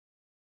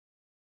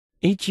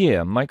Each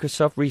year,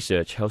 Microsoft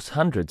Research hosts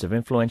hundreds of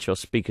influential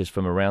speakers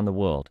from around the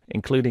world,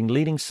 including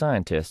leading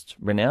scientists,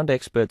 renowned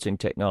experts in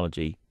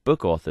technology,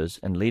 book authors,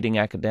 and leading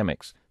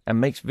academics,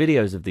 and makes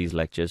videos of these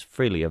lectures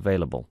freely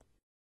available.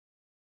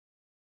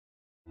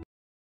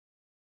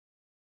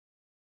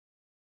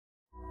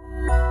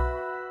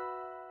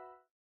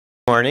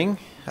 Good morning.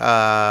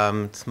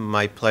 It's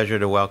my pleasure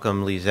to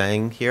welcome Li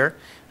Zhang here.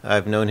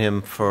 I've known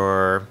him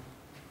for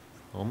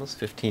almost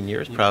 15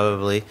 years,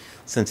 probably,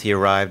 since he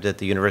arrived at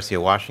the University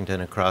of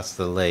Washington across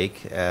the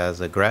lake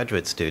as a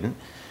graduate student.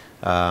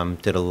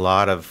 Did a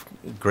lot of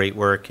great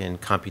work in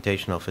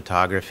computational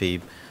photography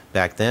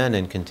back then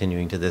and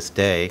continuing to this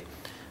day.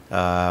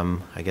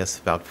 I guess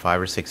about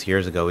 5 or 6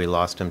 years ago, we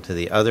lost him to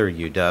the other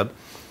UW,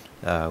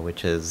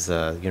 which is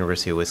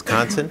University of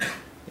Wisconsin.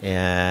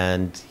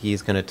 And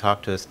he's going to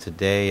talk to us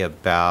today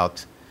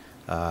about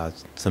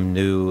some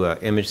new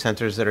image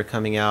sensors that are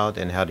coming out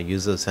and how to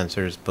use those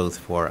sensors both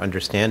for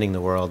understanding the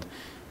world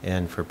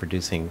and for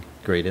producing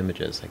great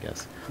images, I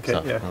guess. Okay,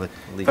 so, yeah.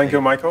 Thank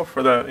you, Michael,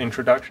 for the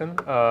introduction.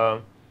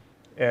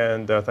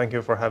 And thank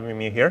you for having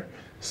me here.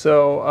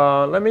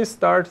 So let me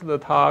start the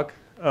talk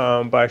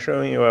by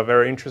showing you a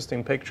very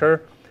interesting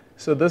picture.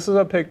 So this is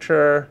a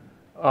picture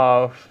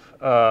of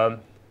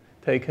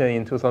taken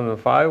in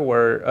 2005,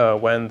 where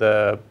when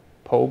the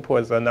Pope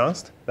was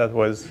announced. That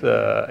was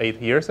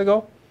 8 years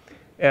ago.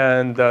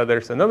 And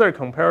there's another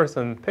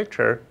comparison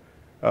picture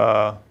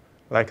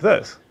like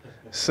this.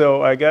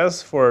 So I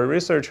guess for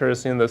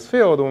researchers in this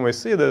field, when we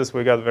see this,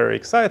 we got very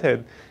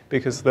excited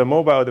because the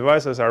mobile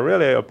devices are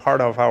really a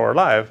part of our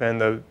life,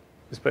 and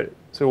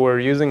so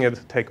we're using it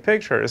to take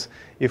pictures.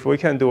 If we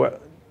can do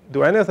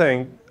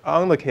anything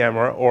on the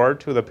camera or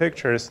to the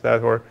pictures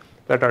that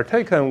are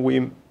taken,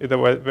 we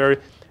very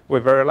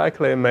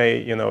likely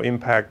may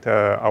impact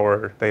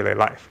our daily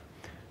life.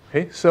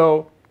 Okay,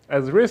 so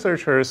as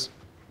researchers,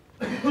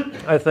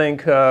 I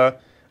think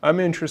I'm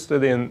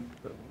interested in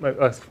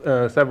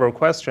several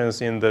questions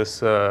in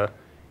this area.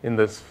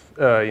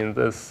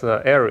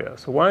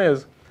 So one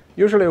is,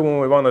 usually when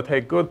we want to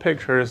take good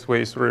pictures,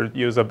 we sort of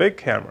use a big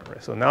camera.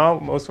 Right? So now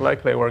most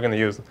likely we're going to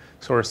use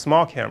sort of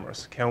small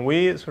cameras. Can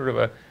we sort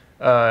of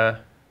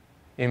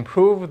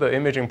improve the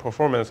imaging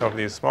performance of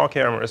these small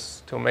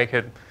cameras to make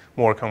it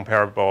more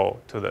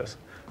comparable to this?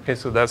 Okay,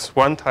 so that's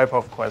one type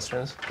of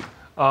questions.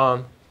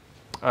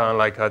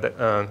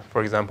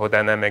 For example,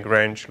 dynamic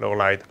range, low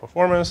light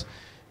performance.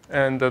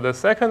 And the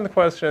second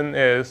question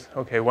is,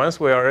 okay, once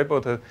we are able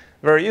to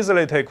very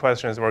easily take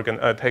questions, we're going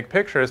to take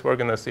pictures. We're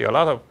going to see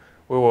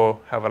we will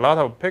have a lot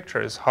of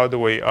pictures. How do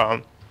we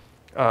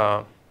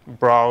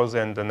browse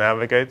and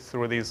navigate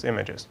through these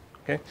images?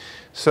 Okay,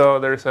 so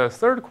there's a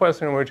third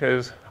question, which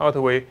is how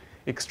do we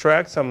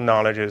extract some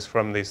knowledge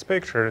from these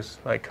pictures,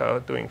 like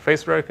doing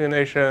face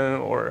recognition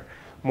or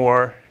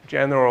more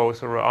general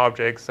sort of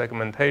object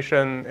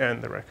segmentation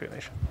and the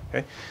recognition.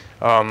 Okay,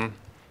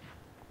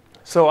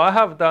 so I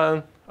have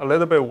done a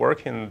little bit of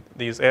work in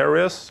these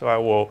areas, so I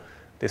will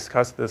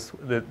discuss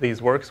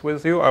these works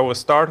with you. I will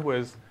start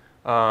with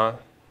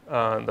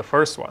the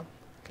first one.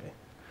 Okay,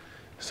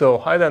 so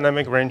high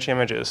dynamic range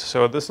images.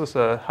 So this is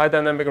a high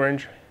dynamic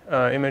range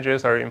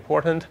images are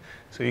important.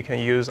 So you can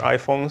use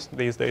iPhones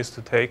these days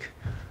to take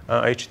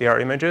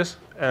HDR images.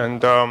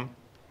 And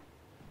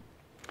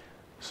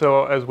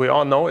so as we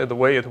all know, the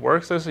way it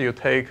works is you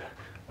take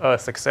a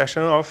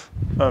succession of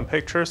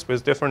pictures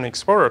with different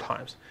exposure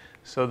times.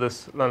 So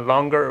this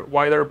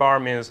wider bar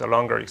means a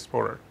longer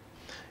exposure.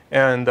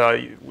 And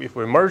if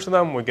we merge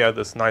them, we get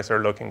this nicer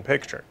looking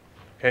picture.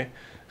 Okay,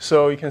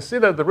 so you can see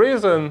that the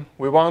reason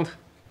we want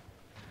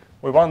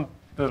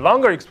the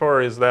longer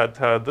exposure is that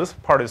this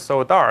part is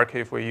so dark.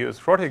 If we use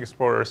short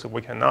exposure, so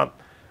we cannot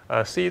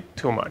see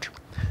too much.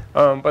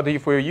 But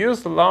if we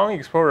use the long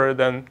exposure,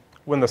 then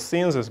when the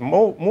scenes is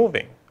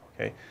moving,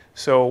 okay,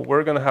 so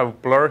we're going to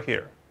have blur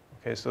here.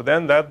 Okay, so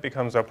then that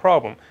becomes a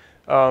problem.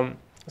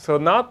 So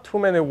not too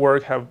many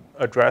work have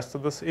addressed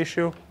this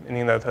issue,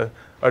 meaning that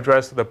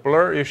address the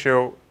blur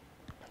issue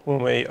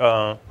when we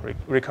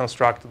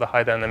reconstruct the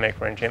high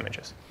dynamic range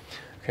images.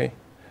 Okay,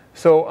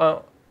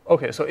 so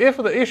so if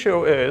the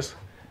issue is,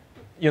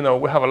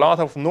 we have a lot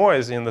of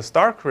noise in the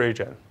stark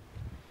region.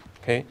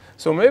 Okay,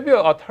 so maybe an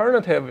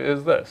alternative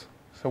is this.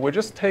 So we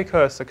just take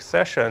a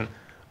succession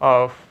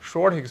of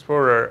short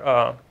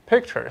exposure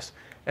pictures,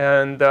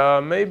 and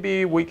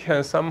maybe we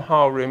can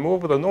somehow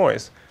remove the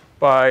noise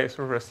by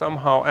sort of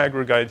somehow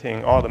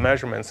aggregating all the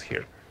measurements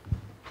here.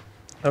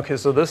 Okay,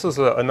 so this is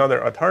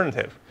another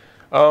alternative.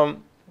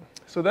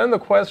 So then the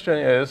question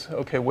is,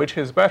 okay, which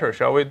is better?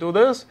 Shall we do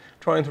this,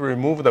 trying to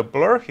remove the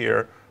blur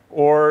here,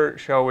 or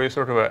shall we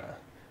sort of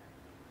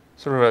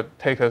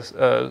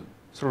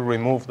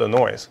remove the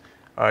noise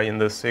in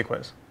this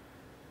sequence?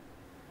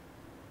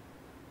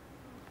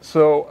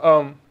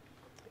 So,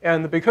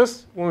 and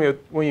because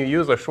when you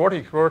use a short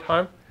exposure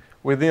time,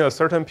 within a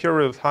certain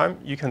period of time,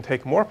 you can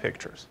take more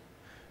pictures.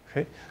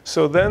 Okay,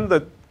 so then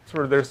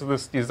there's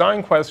this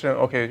design question.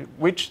 Okay,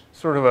 which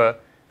sort of a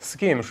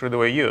scheme should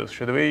we use?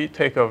 Should we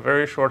take a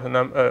very short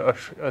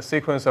a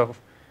sequence of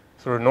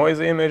sort of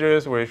noisy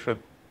images, we should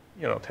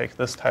take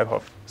this type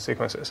of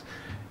sequences.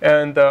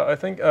 And I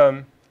think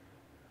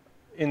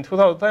in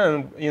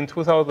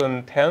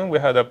 2010, we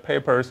had a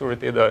paper, so we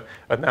did an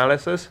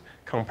analysis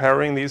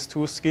comparing these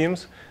two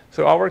schemes.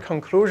 So our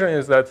conclusion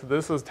is that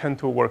this tend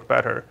to work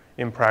better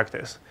in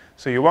practice.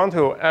 So you want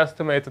to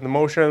estimate the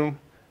motion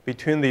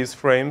between these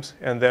frames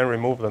and then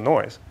remove the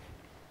noise.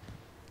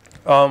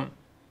 And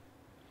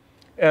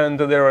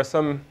there are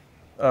some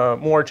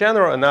more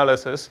general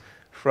analysis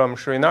from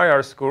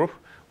Srinayar's group,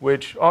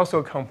 which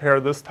also compare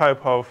this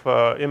type of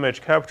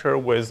image capture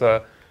with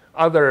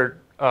other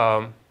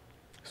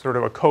sort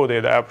of a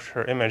coded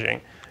aperture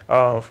imaging.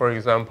 For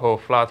example,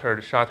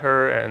 fluttered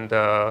shutter and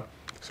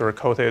sort of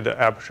coded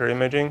aperture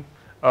imaging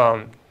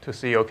to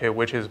see, okay,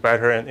 which is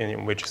better and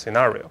in which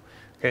scenario.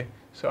 Okay,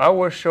 so I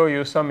will show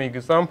you some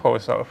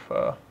examples of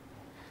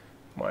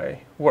my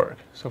work.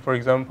 So for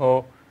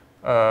example,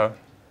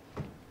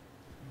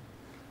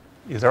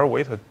 is there a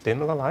way to dim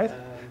the light?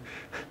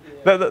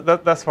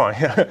 That's fine.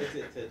 Yeah.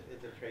 It's a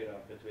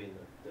trade-off between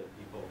the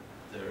people.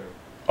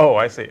 Oh,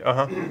 I see.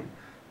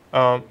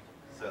 So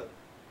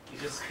you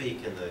just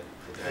speak in the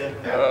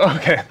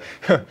okay.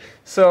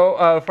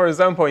 So for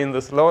example, in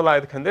this low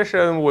light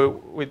condition,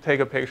 we take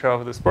a picture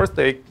of this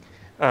birthday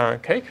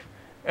cake.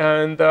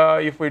 And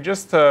if we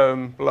just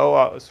blow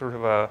out sort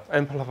of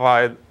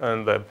amplified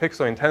and the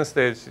pixel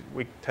intensity,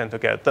 we tend to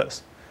get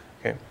this.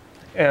 Okay.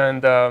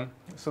 And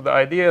so the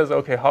idea is,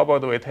 okay, how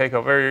about we take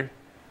a very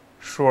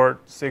short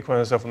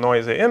sequence of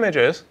noisy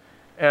images,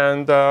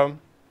 and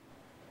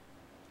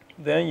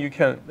then you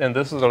can, and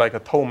this is like a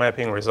toe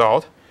mapping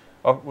result.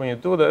 When you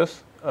do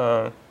this,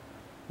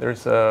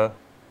 there's a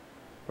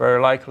very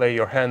likely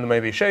your hand may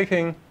be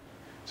shaking,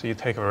 so you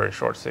take a very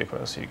short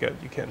sequence. You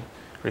can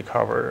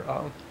recover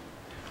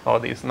all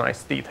these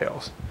nice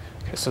details.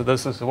 Okay, so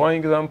this is one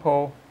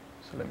example.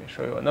 So let me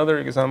show you another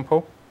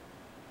example.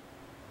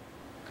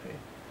 Okay,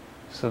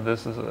 so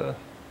this is the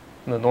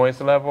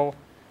noise level,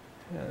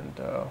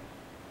 and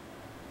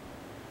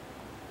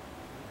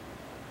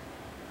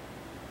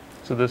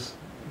so there's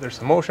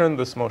a motion.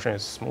 This motion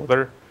is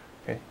smoother.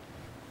 Okay.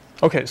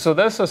 Okay. So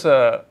this is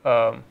a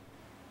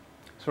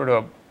sort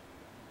of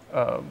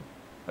a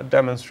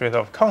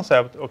demonstrative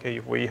concept. Okay,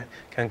 if we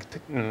can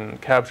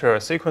capture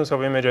a sequence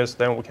of images,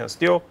 then we can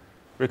still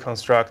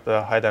reconstruct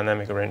the high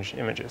dynamic range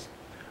images.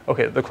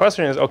 Okay. The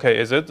question is, okay,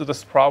 is it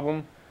this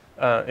problem?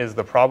 Is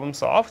the problem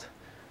solved?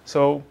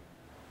 So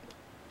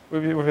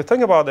if you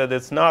think about it,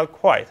 it's not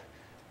quite.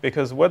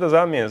 Because what does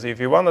that mean? If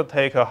you want to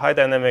take a high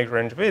dynamic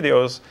range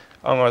videos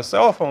on a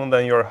cell phone,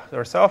 then your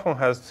cell phone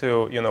has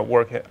to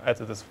work at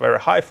this very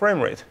high frame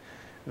rate.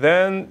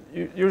 Then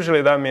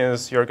usually that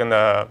means you're going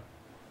to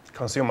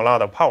consume a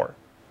lot of power.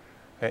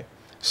 Okay,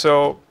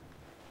 so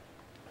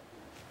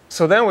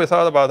then we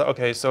thought about,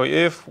 okay, so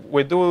if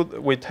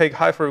we take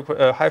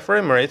high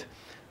frame rate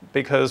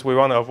because we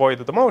want to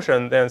avoid the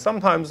motion, then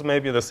sometimes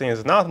maybe the scene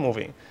is not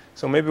moving.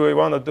 So maybe we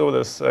want to do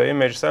this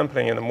image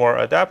sampling in a more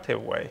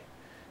adaptive way.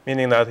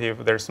 Meaning that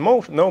if there's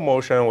no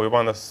motion, we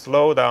want to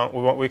slow down.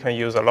 We can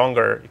use a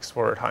longer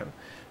exposure time.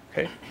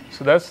 Okay,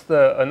 so that's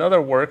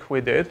another work we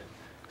did.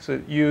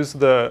 So use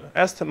the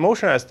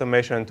motion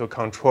estimation to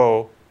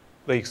control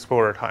the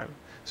exposure time.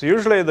 So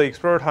usually the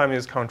exposure time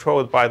is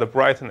controlled by the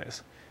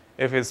brightness.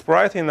 If it's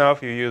bright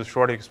enough, you use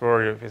short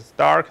exposure. If it's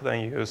dark, then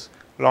you use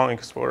long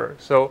exposure.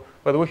 So,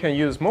 but we can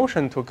use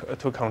motion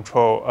to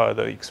control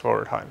the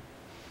exposure time.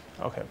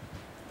 Okay,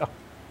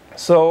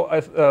 so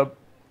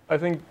I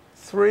think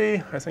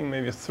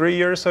maybe 3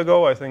 years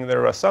ago, I think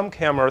there are some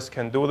cameras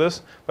can do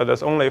this, but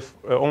that's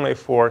only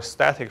for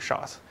static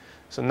shots.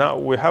 So now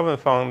we haven't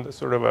found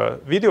sort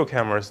of video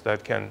cameras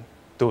that can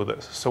do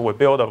this. So we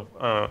built a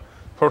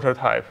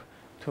prototype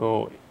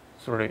to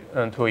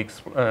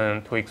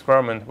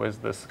experiment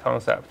with this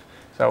concept.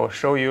 So I will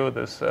show you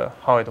this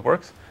how it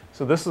works.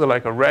 So this is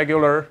like a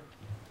regular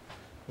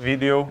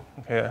video,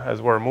 okay,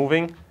 as we're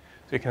moving.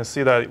 So you can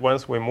see that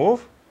once we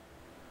move,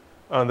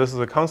 this is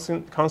a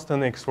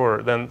constant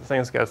exposure, then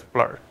things get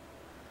blurred.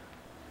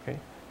 Okay,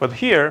 but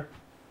here,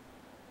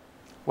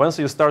 once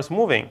it starts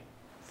moving,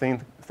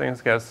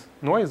 things get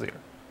noisier.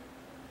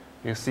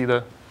 You see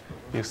the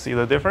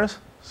difference.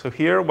 So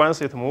here,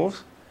 once it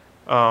moves,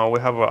 we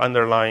have an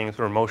underlying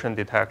sort of motion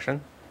detection.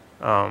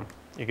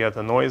 You get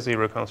a noisy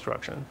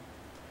reconstruction,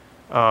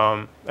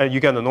 and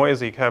you get a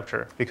noisy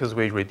capture because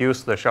we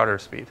reduce the shutter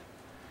speed.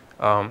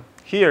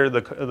 Here,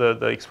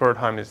 the exposure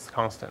time is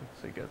constant,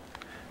 so you get.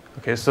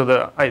 Okay, so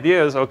the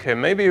idea is, okay,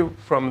 maybe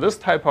from this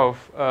type of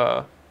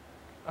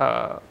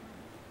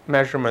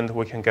measurement,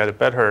 we can get a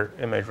better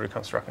image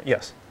reconstruction.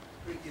 Yes?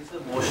 Is the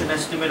motion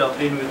estimate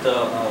obtained with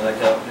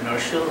like an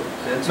inertial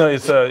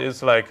sensor? No,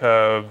 it's like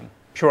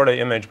purely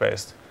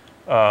image-based,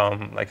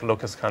 like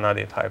Lucas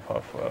Canadi type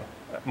of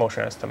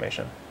motion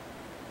estimation.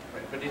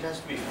 Right, but it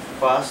has to be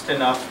fast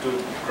enough to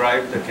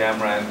drive the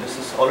camera, and this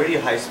is already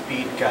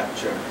high-speed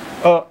capture.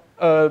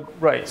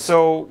 Right.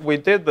 So we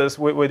did this.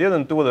 We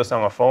didn't do this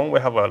on a phone.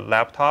 We have a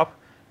laptop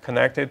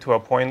connected to a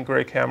point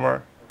grid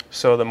camera.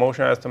 So the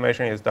motion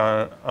estimation is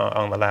done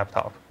on the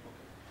laptop.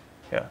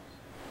 Yeah.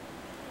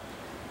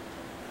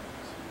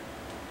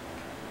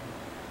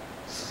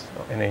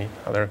 So any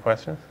other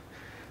questions?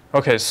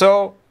 Okay,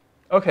 so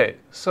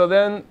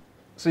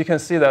you can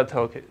see that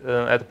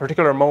at a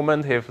particular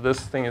moment, if this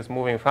thing is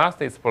moving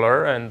fast, it's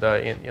blur, and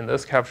in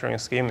this capturing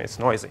scheme, it's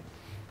noisy.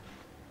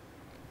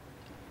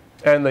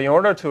 And in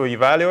order to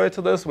evaluate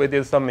this, we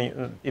did some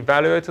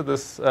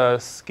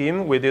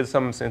scheme. We did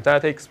some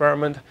synthetic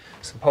experiment.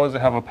 Suppose we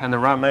have a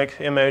panoramic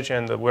image,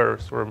 and we're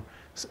sort of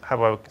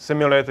have a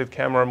simulated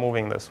camera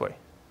moving this way.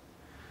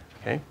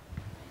 Okay.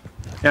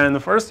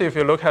 And first, if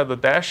you look at the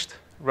dashed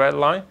red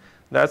line,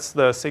 that's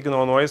the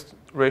signal-noise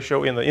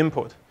ratio in the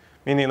input,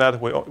 meaning that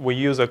we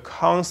use a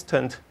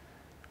constant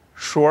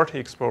short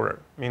exposure,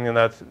 meaning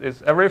that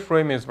every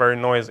frame is very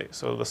noisy.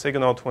 So the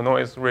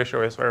signal-to-noise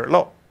ratio is very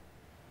low.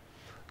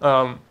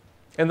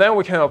 And then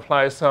we can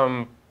apply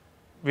some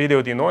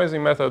video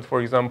denoising method.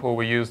 For example,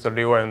 we used the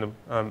Liu and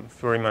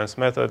Freeman's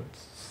method.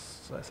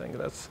 I think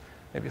that's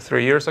maybe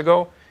 3 years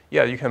ago.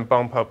 Yeah, you can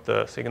bump up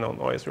the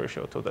signal-noise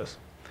ratio to this.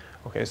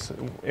 Okay, so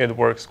it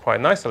works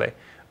quite nicely.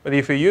 But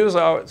if you use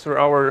our sort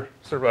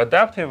of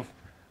adaptive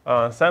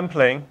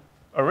sampling,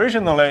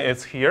 originally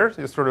it's here.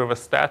 It's sort of a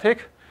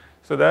static.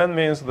 So that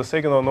means the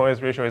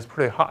signal-noise ratio is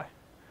pretty high.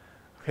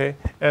 Okay,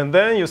 and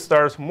then you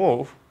start to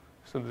move.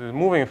 So it's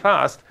moving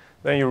fast.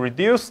 Then you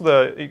reduce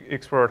the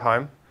exposure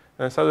time,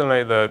 and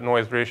suddenly the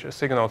noise ratio,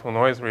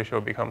 signal-to-noise ratio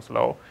becomes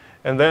low.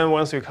 And then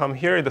once you come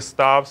here, it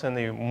stops, and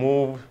you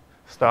move,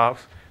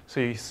 stops. So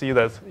you see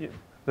that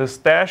this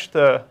dashed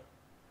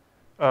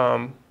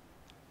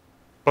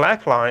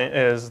black line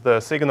is the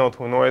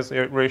signal-to-noise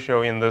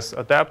ratio in this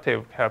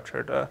adaptive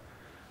captured,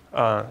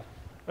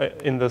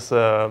 in this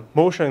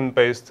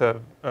motion-based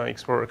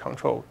exposure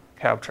control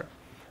capture.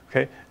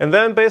 Okay, and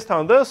then based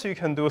on this, you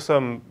can do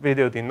some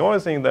video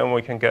denoising. Then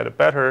we can get a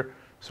better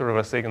sort of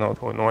a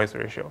signal-to-noise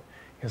ratio.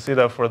 You can see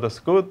that for this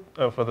good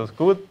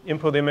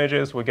input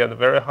images, we get a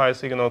very high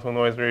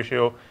signal-to-noise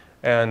ratio,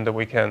 and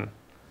we can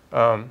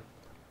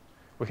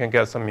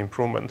get some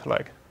improvement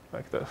like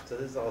this. So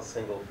this is all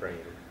single frame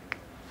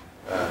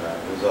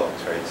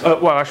results, right? So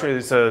well, actually,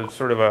 it's a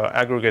sort of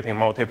aggregating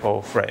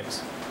multiple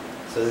frames.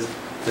 So this,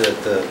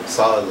 the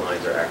solid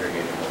lines are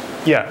aggregating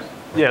multiple. Yeah.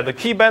 Yeah, the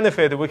key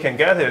benefit we can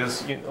get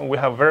is we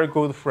have very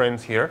good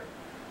frames here,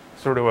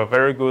 sort of a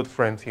very good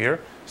frames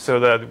here, so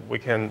that we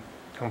can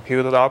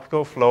compute the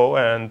optical flow,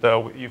 and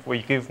if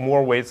we give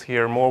more weights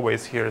here,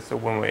 so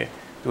when we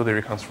do the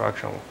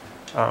reconstruction,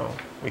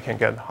 we can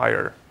get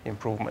higher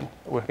improvement.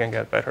 We can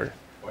get better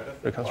reconstruction. Why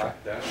does the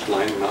black dashed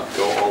line not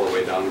go all the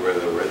way down where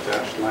the red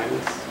dashed line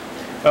is?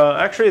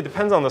 Actually, it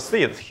depends on the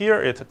seed.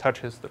 Here, it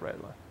touches the red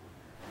line.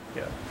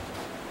 Yeah.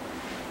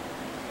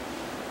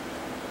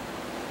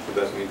 So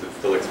that means it's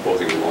still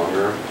exposing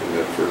longer in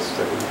the first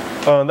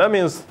segment? That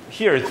means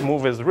here it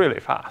moves really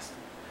fast.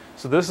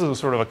 So this is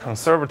sort of a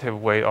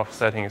conservative way of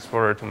setting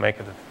exposure to make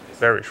it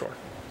very short.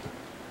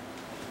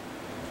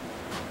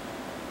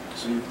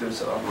 So if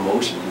there's a lot of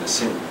motion in the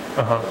scene,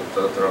 Uh-huh.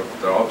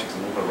 the objects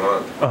move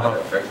around, that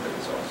affects the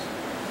results.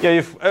 Yeah,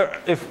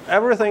 if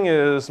everything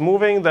is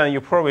moving, then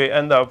you probably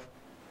end up,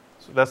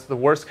 so that's the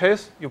worst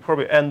case, you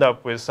probably end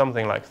up with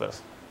something like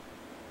this.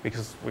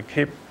 Because we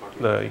keep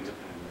the...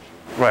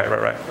 Right.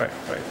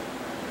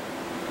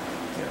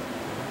 Yeah.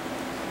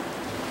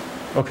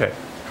 Okay.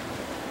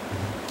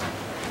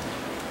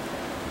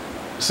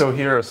 So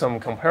here are some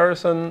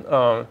comparison.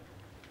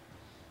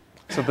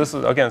 So this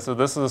is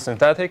a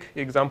synthetic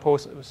example,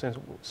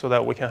 so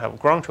that we can have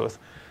ground truth.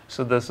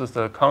 So this is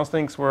the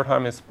constant exposure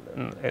time. It's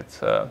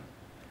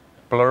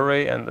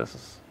blurry, and this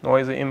is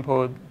noisy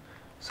input.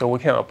 So we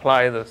can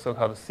apply the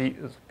so-called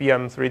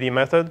BM3D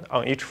method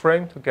on each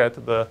frame to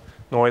get the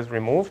noise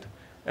removed.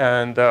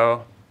 And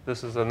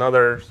this is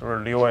another sort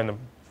of Liu and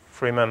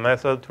Freeman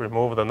method to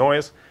remove the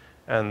noise.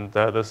 And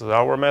this is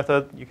our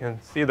method. You can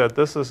see that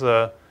this is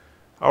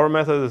our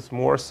method is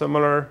more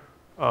similar.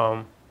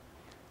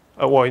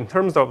 Well, in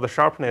terms of the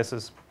sharpness,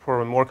 is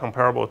probably more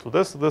comparable to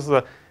this.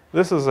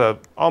 This is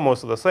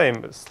almost the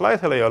same, but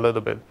slightly a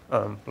little bit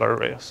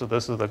blurry. So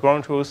this is the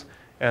ground truth.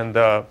 And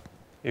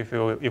if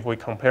we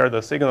compare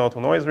the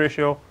signal-to-noise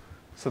ratio,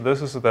 so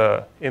this is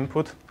the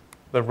input.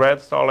 The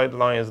red solid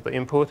line is the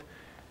input.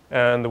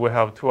 And we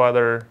have two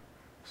other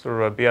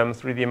sort of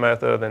BM3D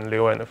method and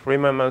Liu and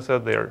Freeman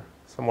method. They're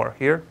somewhere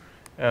here.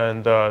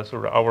 And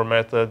sort of our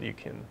method, you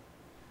can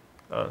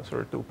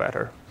sort of do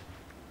better.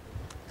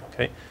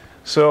 Okay,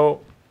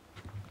 so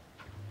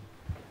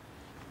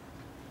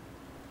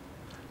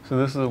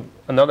this is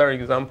another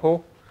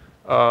example.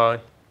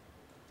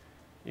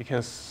 You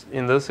can,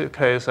 in this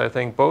case, I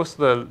think both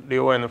the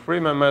Liu and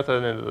Freeman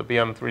method and the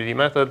BM3D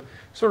method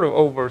sort of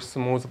over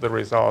smooth the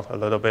result a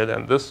little bit.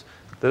 And this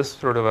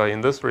sort of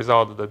in this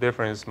result, the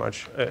difference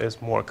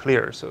is more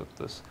clear. So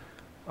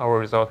our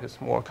result is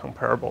more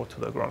comparable to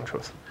the ground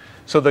truth.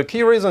 So the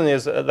key reason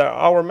is that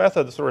our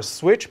method sort of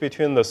switch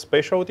between the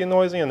spatial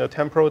denoising and the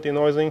temporal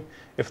denoising.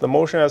 If the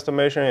motion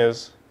estimation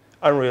is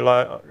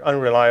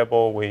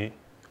unreliable, we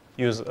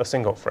use a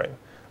single frame.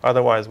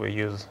 Otherwise, we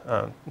use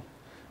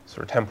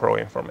sort of temporal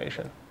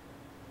information.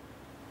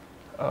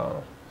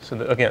 So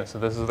this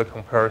is the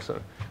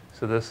comparison.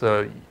 So this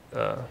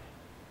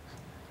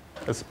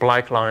this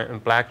black line,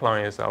 and black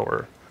line is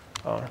our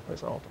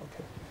result.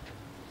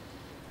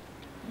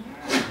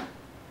 Okay.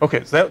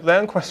 Okay. So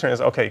then question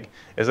is, okay,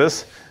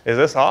 is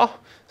this all?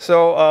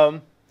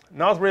 So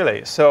not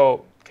really.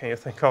 So can you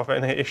think of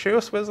any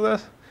issues with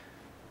this?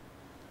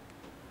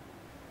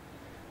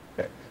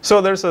 Okay.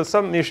 So there's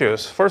some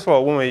issues. First of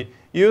all, when we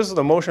use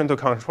the motion to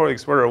control the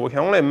exposure, we can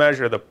only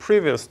measure the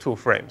previous 2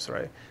 frames,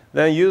 right?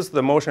 Then use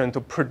the motion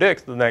to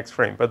predict the next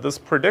frame. But this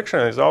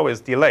prediction is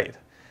always delayed.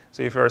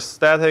 So if you're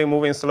static,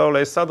 moving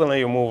slowly, suddenly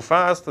you move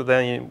fast,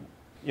 then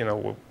you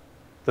know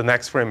the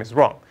next frame is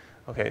wrong.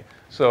 Okay.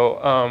 So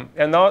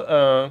and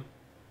now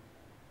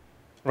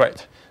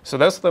right. So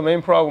that's the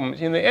main problem.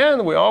 In the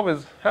end, we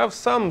always have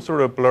some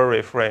sort of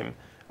blurry frame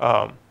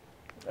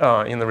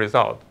in the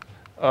result.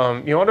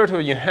 In order to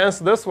enhance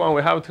this one,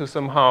 we have to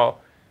somehow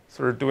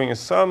sort of doing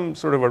some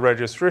sort of a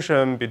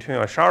registration between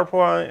a sharp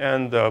one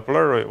and a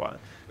blurry one.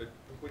 But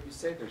when you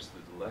say there's the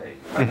delay,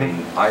 I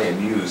mean,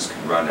 IMUs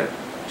can run at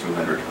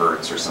 200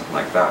 hertz or something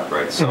like that,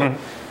 right? So,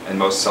 and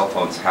most cell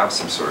phones have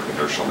some sort of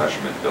inertial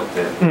measurement built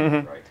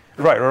in,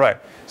 right? Right.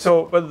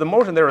 So, but the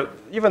motion there,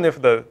 even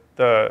if the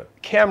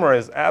camera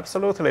is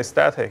absolutely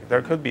static,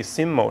 there could be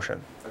sim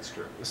motion. That's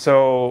true.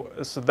 So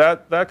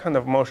that kind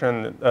of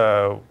motion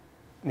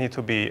need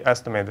to be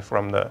estimated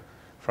from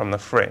the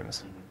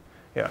frames.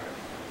 Yeah.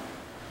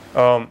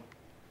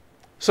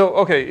 So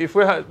okay, if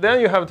we then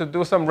you have to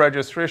do some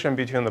registration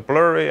between the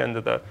blurry and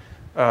the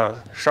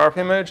sharp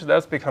image.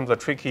 That becomes a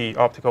tricky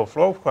optical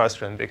flow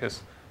question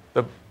because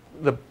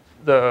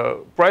the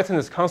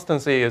brightness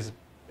constancy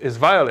is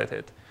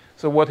violated.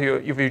 So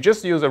if you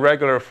just use a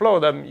regular flow,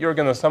 then you're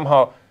going to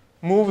somehow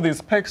move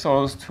these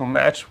pixels to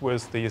match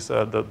with these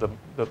the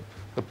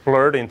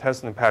blurred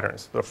intensity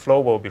patterns. The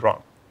flow will be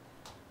wrong.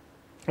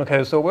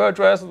 Okay, so we'll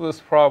address this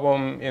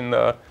problem in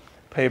the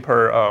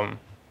paper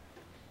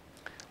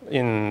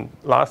in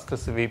last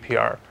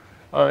CVPR.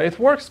 It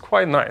works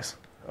quite nice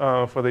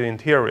for the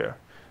interior.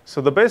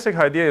 So the basic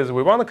idea is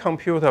we want to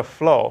compute a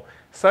flow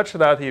such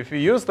that if you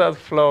use that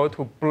flow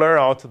to blur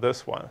out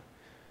this one,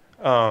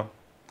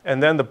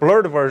 and then the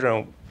blurred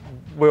version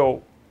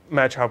will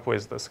match up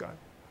with this guy.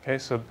 Okay,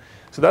 so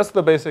that's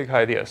the basic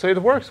idea. So it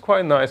works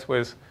quite nice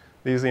with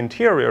these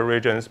interior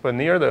regions, but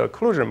near the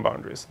occlusion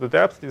boundaries, the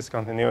depth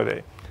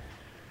discontinuity,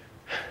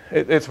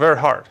 it's very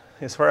hard.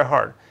 It's very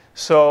hard.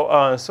 So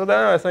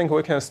then I think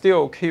we can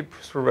still keep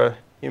sort of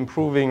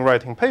improving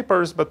writing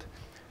papers, but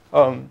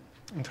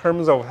in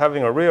terms of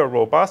having a real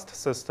robust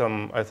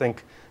system, I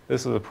think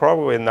this is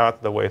probably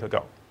not the way to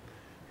go.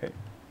 Okay.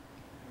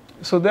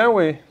 So then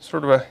we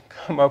sort of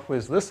come up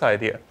with this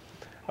idea,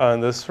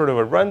 this sort of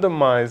a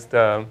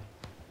randomized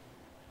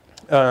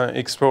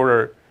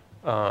exposure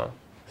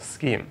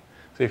scheme.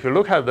 So if you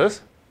look at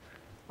this,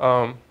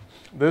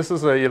 this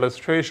is an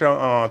illustration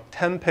on a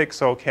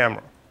 10-pixel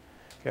camera.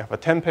 Okay, I have a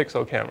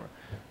 10-pixel camera.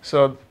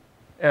 So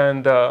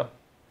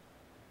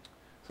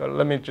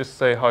let me just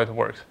say how it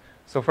works.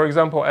 So for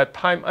example, at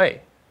time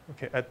A,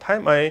 okay, at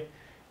time A,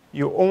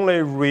 you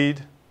only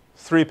read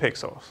 3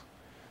 pixels.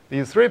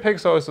 These 3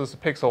 pixels is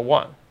pixel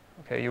 1.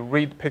 Okay, you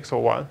read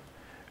pixel 1,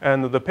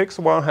 and the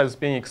pixel 1 has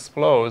been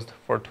exposed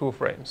for 2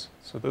 frames.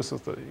 So this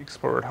is the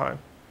exposure time.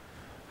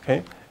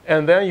 Okay,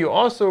 and then you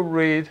also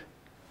read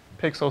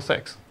pixel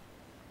 6.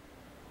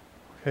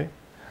 Okay,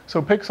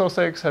 so pixel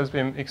 6 has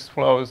been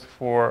exposed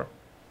for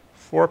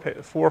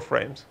 4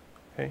 frames.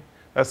 Okay,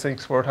 that's the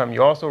exposure time.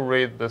 You also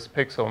read this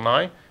pixel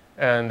 9,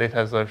 and it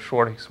has a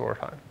short exposure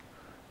time.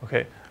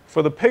 Okay,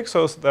 for the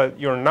pixels that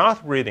you're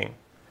not reading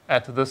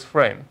at this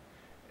frame,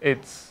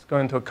 it's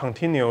going to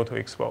continue to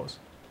expose.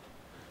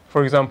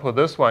 For example,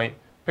 this one,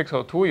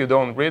 pixel 2, you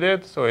don't read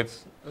it, so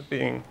it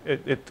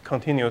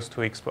continues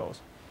to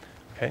expose.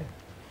 Okay,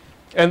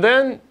 and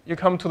then you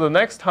come to the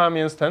next time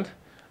instant.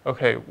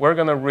 Okay, we're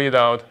going to read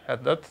out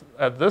at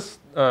this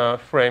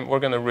frame, we're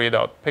going to read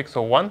out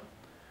pixel 1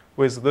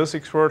 with this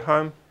exposure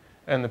time,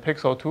 and the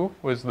pixel 2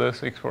 with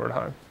this exposure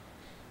time.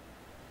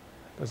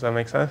 Does that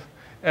make sense?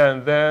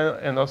 And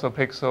also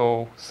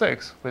pixel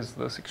 6 with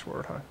this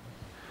exposure time.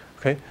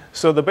 Okay,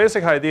 so the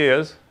basic idea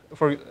is,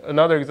 for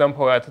another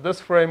example, at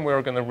this frame,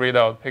 we're going to read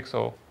out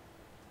pixel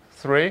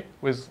 3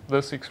 with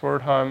this exposure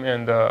time,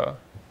 and I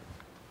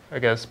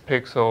guess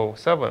pixel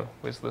 7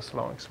 with this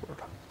long exposure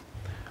time.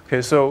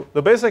 Okay, so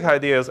the basic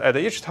idea is at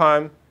each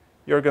time,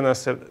 you're going to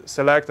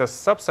select a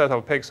subset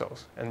of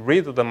pixels and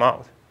read them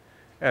out.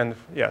 And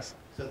yes?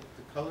 So the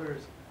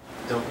colors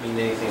don't mean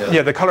anything else?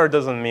 Yeah, the color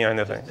doesn't mean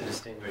anything. Just to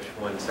distinguish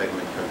one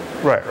segment from the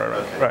next. Right.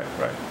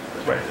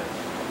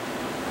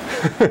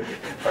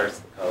 Parse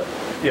the color.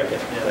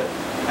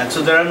 Yeah. And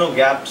so there are no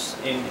gaps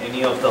in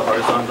any of the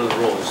horizontal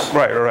rows.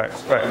 Right.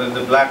 And then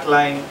the black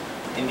line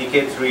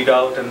indicates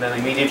readout, and then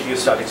immediately you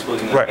start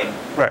exposing again.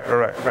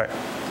 Right.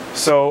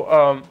 So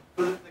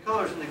But the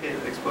colors indicate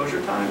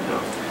exposure time,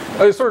 no?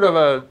 it's sort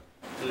of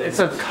it's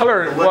a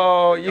color.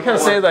 Well, you can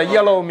say that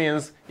yellow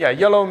means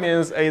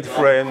 8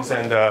 frames,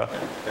 and the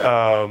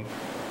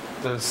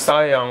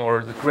cyan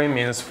or the green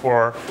means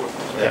 4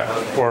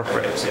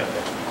 frames. Yeah.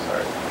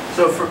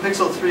 So for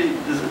pixel 3,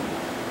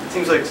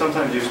 seems like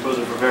sometimes you expose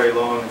it for very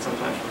long and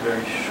sometimes for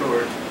very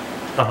short.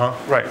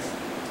 Right.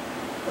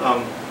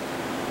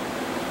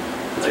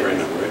 It's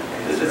random, right?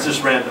 It's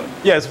just random.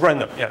 Yeah, it's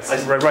random. Yes.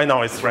 Right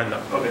now it's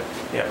random. Okay.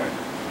 Yeah.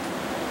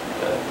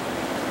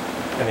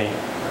 Any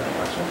other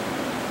questions?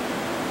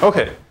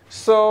 Okay.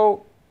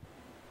 So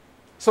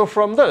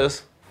from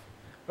this,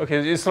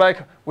 okay, it's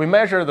like we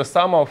measure the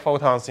sum of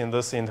photons in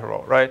this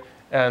interval, right?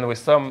 And we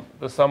sum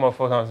the sum of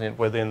photons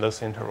within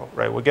this interval,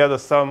 right? We get the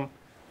sum,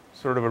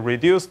 sort of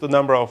reduce the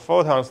number of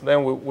photons.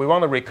 Then we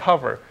want to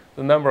recover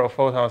the number of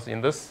photons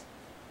in this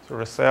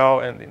sort of cell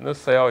and in this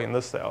cell, in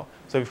this cell.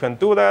 So if we can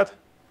do that,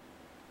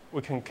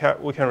 we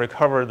can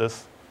recover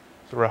this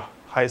sort of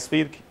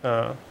high-speed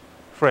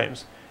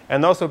frames.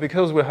 And also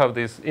because we have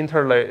this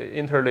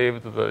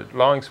interleaved the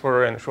long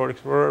exposure and short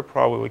exposure,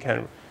 probably we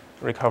can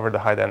recover the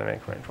high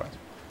dynamic range ones.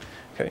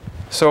 Okay,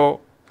 so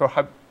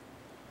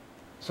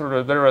sort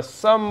of there are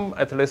some,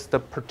 at least the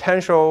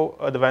potential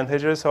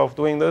advantages of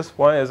doing this.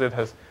 One is it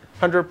has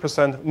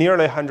 100%,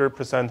 nearly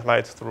 100%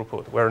 light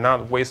throughput. We're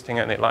not wasting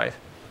any light.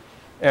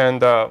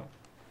 And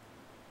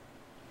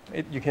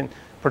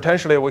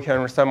potentially we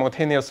can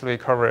simultaneously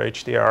cover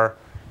HDR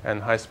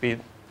and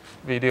high-speed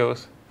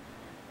videos.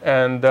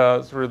 And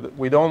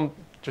we don't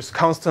just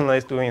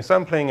constantly doing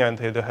sampling, and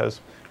it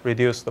has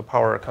reduced the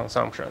power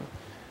consumption.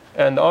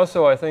 And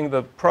also, I think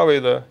probably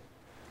the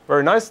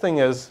very nice thing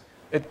is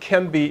it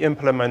can be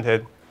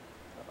implemented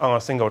on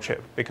a single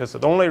chip because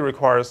it only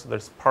requires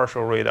this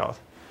partial readout.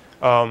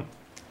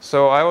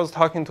 So I was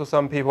talking to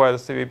some people at the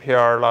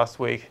CVPR last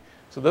week.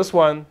 So this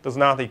one does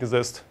not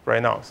exist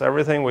right now. So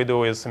everything we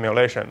do is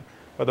simulation.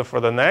 But for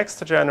the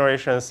next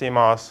generation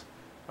CMOS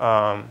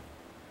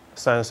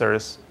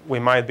sensors, we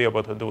might be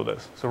able to do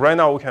this. So right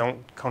now we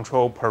can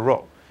control per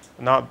row,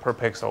 not per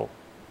pixel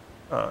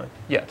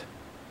yet.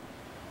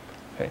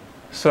 Okay.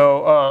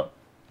 So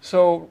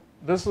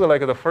this is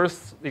like the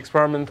first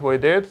experiment we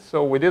did.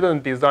 So we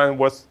didn't design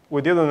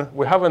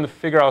we haven't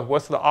figured out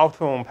what's the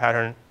optimum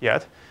pattern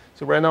yet.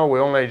 So right now we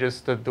only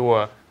just do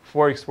a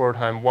 4 exposure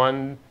time,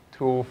 1,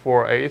 2,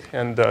 4, 8,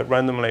 and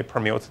randomly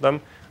permute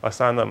them,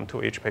 assign them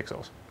to each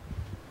pixels.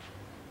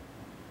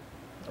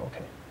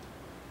 Okay.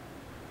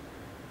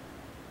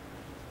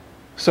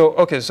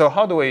 So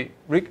how do we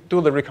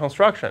do the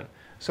reconstruction?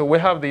 So we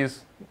have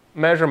these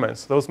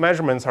measurements. Those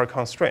measurements are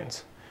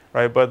constraints,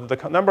 right? But the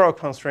number of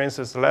constraints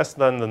is less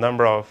than the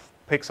number of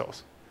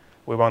pixels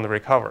we want to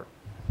recover.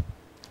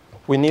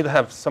 We need to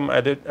have some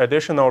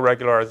additional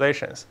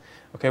regularizations.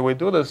 Okay, we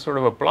do this sort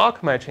of a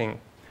block matching.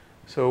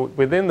 So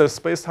within the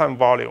space-time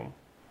volume.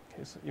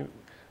 Okay,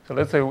 so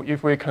let's say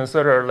if we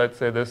consider, let's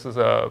say this is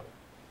a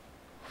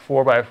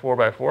 4 by 4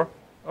 by 4,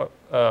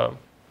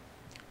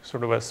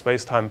 sort of a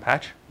space-time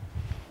patch.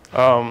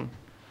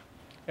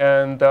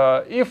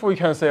 If we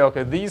can say,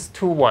 okay, these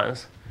two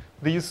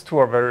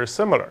are very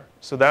similar.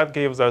 So that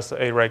gives us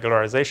a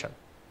regularization,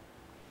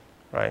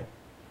 right?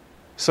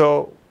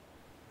 So,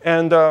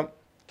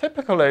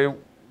 typically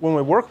when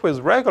we work with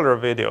regular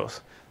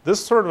videos, this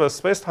sort of a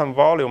space-time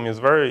volume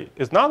is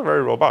not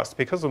very robust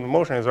because the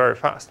motion is very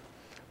fast,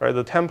 right?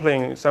 The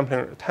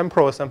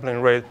temporal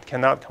sampling rate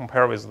cannot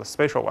compare with the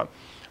spatial one.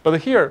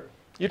 But here,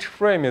 each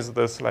frame is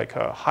this like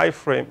a high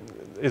frame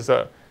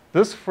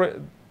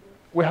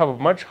we have a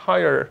much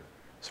higher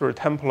sort of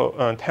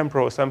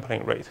temporal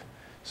sampling rate.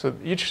 So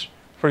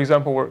for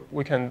example,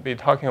 we can be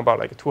talking about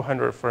like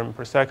 200 frames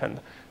per second.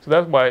 So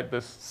that's why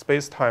this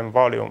space-time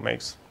volume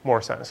makes more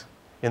sense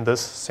in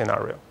this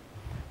scenario.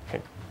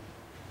 Okay.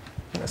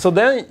 So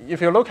then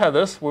if you look at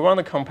this, we want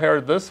to compare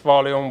this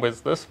volume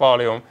with this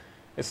volume.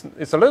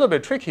 It's a little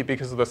bit tricky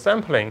because of the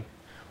sampling.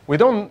 We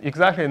don't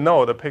exactly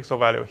know the pixel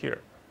value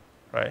here,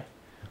 right?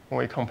 When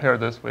we compare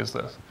this with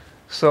this.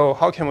 So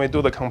how can we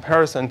do the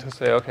comparison to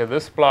say, okay,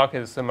 this block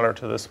is similar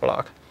to this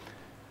block?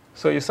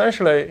 So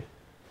essentially,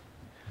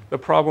 the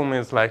problem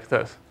is like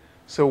this.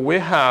 So we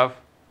have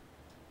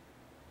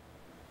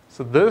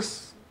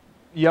this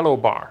yellow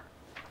bar,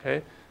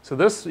 okay? So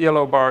this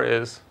yellow bar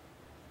is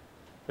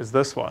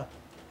this one,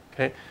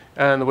 okay?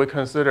 And we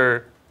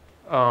consider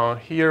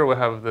here we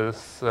have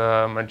this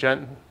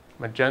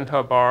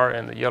magenta bar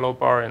and the yellow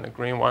bar and the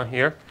green one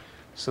here.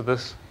 So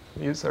these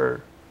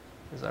are,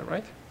 is that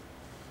right?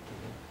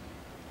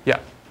 Yeah,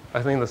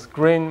 I think this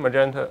green,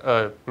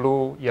 magenta,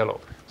 blue,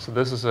 yellow. So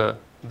this is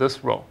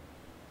this row.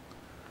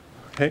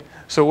 Okay,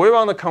 so we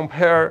want to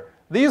compare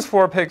these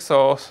 4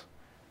 pixels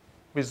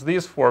with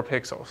these 4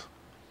 pixels.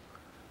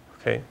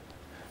 Okay,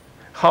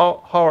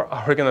 how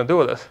are we going to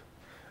do this?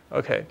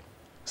 Okay,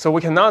 so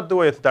we cannot do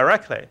it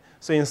directly.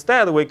 So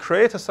instead, we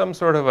create some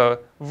sort of a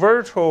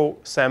virtual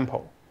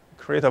sample.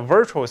 Create a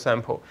virtual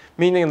sample,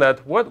 meaning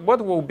that what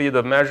will be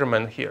the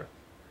measurement here?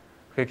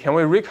 Okay, can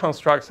we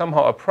reconstruct,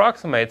 somehow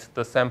approximate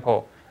the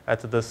sample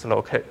at this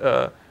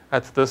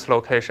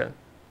location?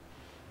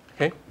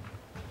 Okay,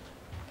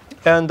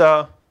 and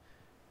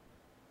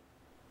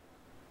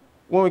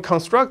when we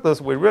construct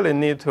this, we really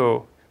need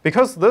to,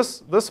 because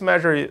this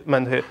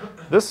measurement,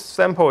 this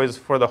sample is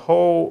for the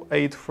whole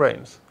 8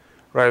 frames,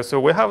 right? So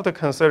we have to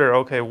consider,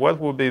 okay, what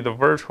would be the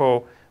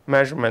virtual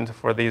measurement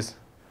for these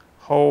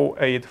whole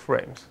 8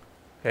 frames.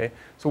 Okay,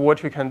 so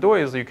what you can do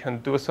is you can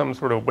do some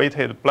sort of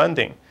weighted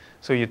blending.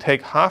 So you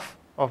take half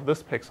of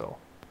this pixel.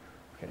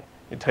 Okay,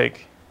 you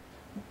take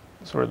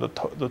sort of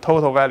the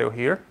total value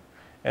here,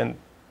 and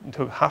you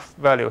took half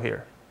value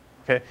here.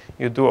 Okay,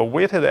 you do a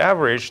weighted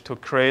average to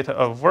create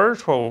a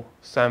virtual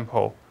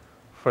sample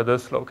for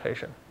this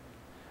location.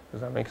 Does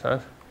that make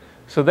sense?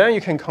 So then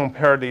you can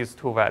compare these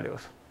two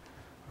values.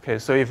 Okay,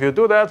 so if you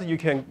do that, you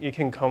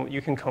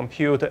can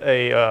compute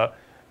a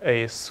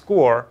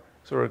score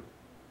sort of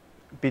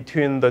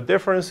between the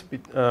difference,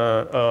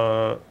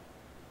 a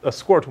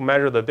score to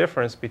measure the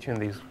difference between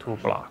these two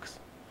blocks.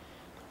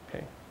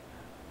 Okay,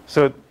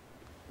 so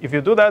if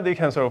you do that, you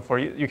can sort of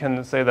you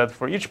can say that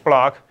for each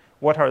block,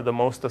 what are the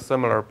most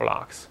similar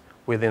blocks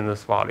within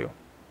this volume?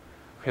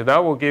 Okay,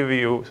 that will give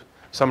you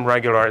some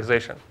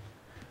regularization.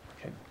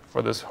 Okay,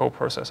 for this whole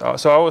process.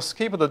 So I will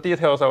skip the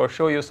details. I will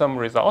show you some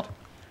result.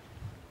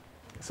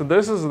 So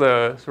this is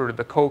the sort of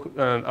the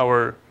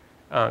our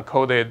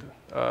coded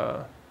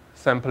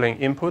sampling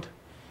input.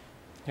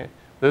 Okay.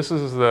 This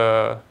is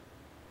our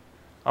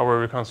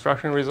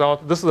reconstruction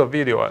result. This is a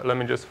video. Let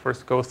me just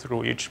first go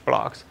through each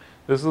blocks.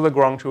 This is the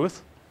ground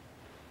truth,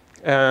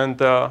 and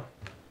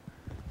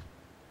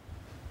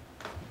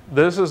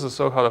this is the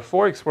so-called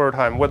full exposure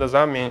time. What does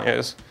that mean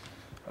is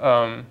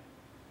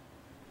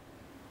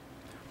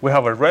we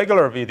have a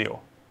regular video,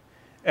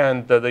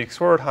 and the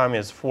exposure time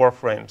is 4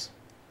 frames.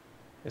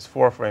 It's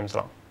 4 frames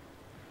long.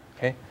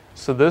 Okay,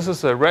 so this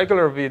is a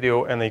regular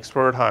video, and the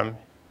exposure time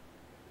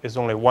is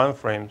only 1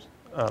 frame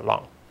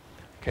long.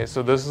 Okay,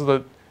 so this is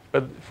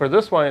but for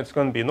this one, it's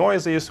going to be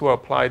noisy, so we'll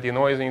apply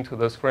denoising to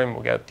this frame.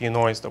 We'll get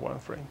denoised 1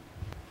 frame.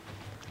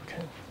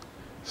 Okay,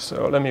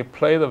 so let me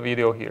play the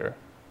video here.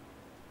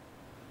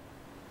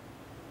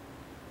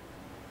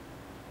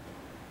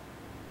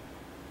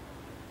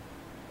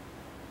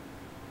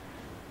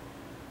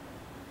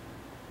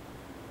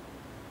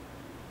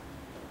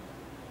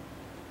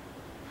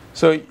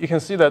 So you can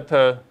see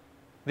that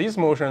these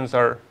motions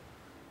are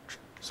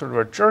sort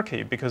of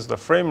jerky because the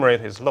frame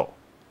rate is low.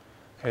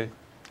 Okay,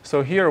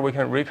 so here we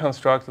can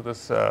reconstruct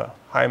this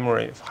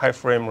high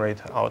frame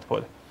rate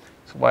output.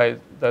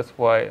 That's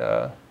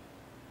why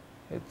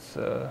it's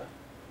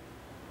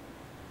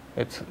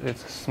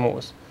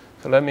smooth.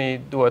 So let me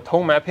do a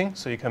tone mapping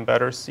so you can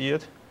better see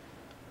it.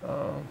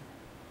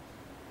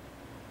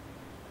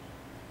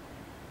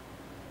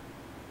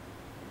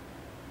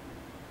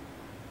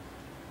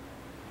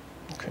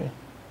 Okay.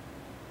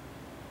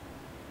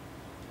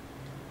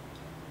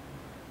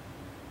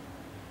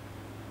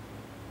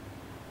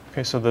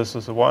 Okay, so this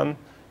is one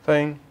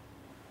thing.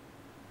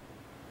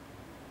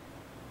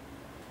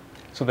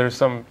 So there's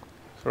some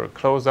sort of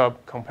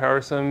close-up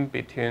comparison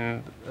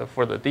between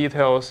for the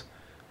details.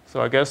 So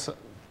I guess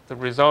the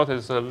result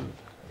is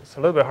it's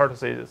a little bit hard to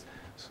say.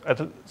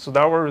 So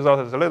our result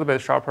is a little bit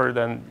sharper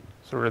than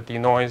sort of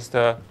denoised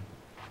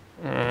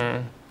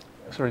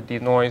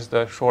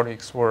short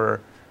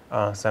exposure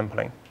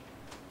sampling.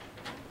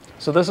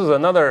 So this is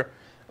another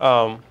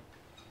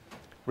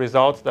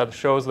result that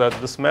shows that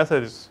this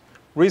method is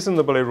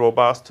reasonably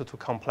robust to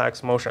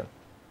complex motion.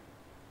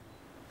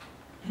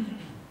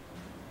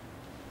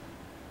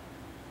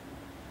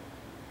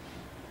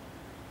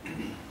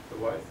 So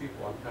why is the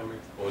one-time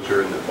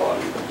exposure in the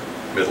bottom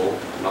middle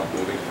not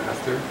moving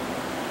faster?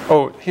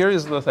 Oh, here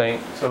is the thing.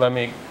 So let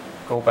me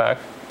go back.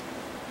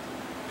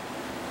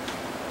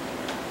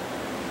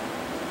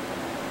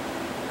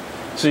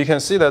 So you can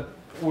see that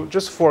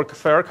just for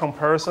fair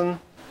comparison,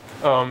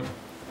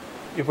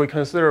 if we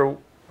consider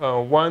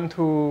 1,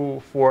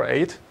 2, 4,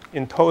 8,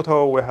 in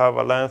total we have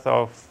a length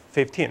of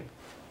 15,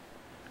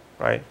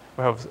 right?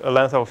 We have a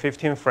length of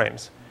 15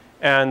 frames.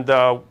 And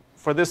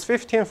for this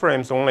 15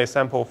 frames, only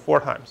sample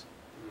 4 times.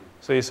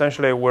 So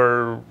essentially,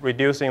 we're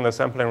reducing the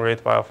sampling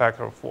rate by a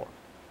factor of 4.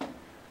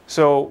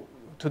 So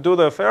to do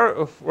a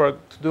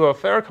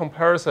fair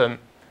comparison,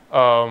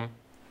 when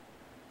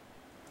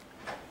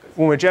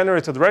we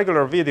generated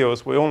regular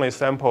videos, we only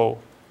sample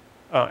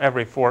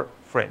every 4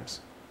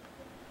 frames.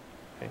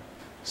 Okay.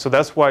 So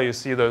that's why you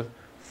see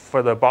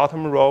for the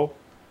bottom row,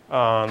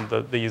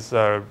 these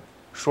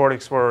short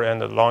exposure and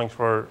the long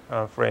exposure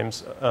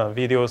frames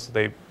videos,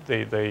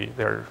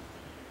 they're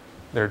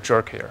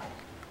jerkier.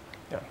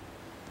 Yeah.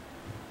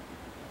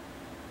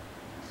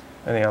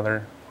 Any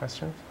other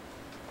questions?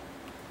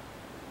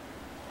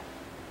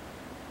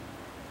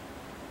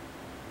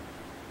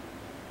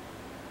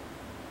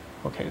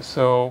 Okay,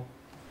 so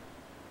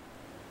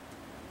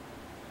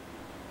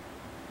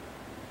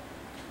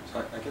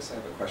I guess I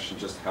have a question.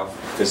 Just how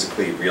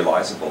physically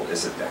realizable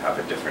is it to have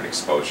a different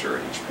exposure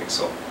in each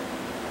pixel?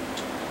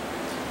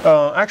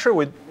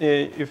 Actually,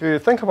 if you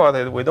think about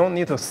it, we don't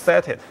need to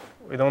set it.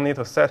 We don't need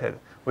to set it.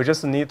 We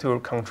just need to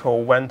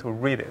control when to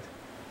read it.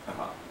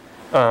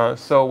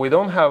 So we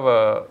don't have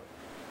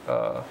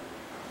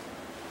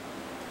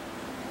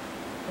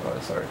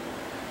sorry.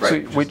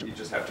 Right. So you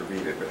just have to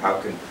read it. But how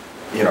can,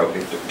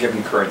 if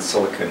given current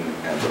silicon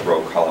and the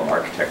row column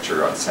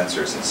architecture on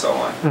sensors and so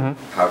on,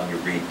 how do you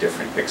read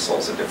different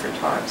pixels at different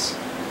times?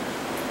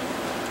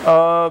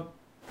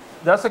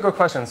 That's a good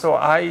question. So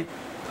I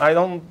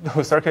don't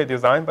do circuit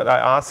design, but I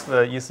asked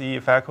the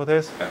ECE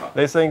faculties.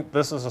 They think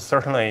this is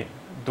certainly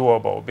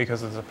doable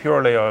because it's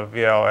purely a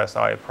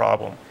VLSI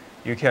problem.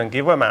 You can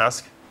give a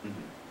mask,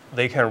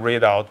 they can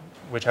read out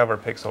whichever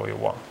pixel you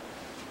want.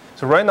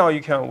 So right now we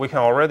can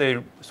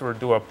already sort of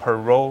do a per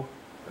row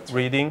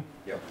reading.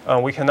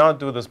 Yep. We cannot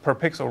do this per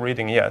pixel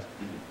reading yet.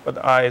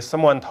 But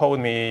someone told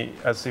me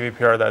at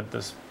CVPR that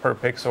this per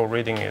pixel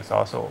reading is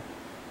also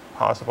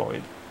possible.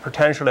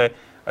 Potentially,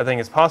 I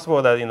think it's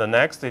possible that in the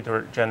next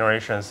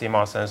generation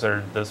CMOS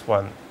sensor, this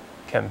one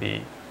can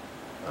be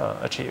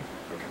achieved.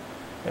 Okay.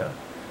 Yeah.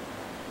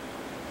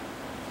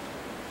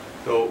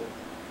 So,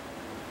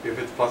 if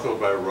it's possible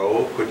by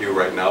row, could you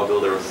right now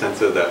build a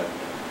sensor that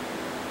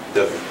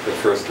does the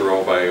first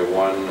row by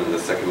 1 and the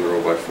second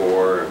row by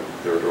 4 and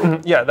third row?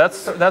 Yeah,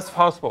 that's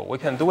possible. We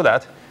can do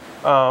that.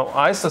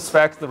 I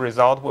suspect the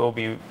result will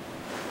be,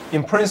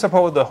 in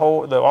principle,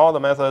 all the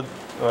method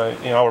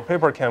in our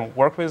paper can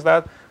work with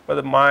that.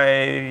 But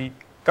my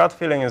gut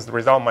feeling is the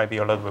result might be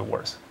a little bit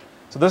worse.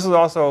 So this is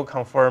also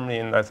confirmed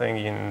I think,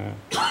 in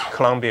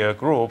Columbia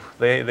group.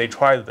 They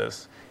tried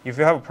this. If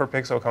you have a per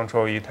pixel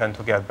control, you tend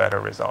to get better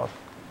result.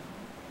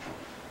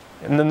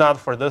 And not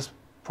for this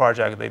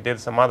project. They did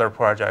some other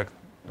project.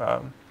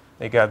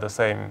 They get the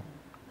same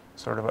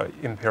sort of a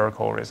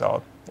empirical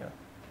result. Yeah.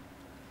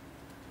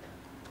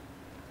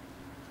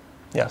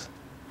 Yes.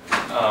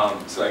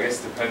 So I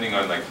guess depending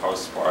on like how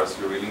sparse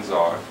your readings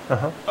are,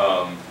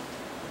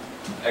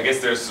 I guess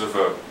there's sort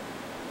of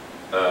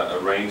a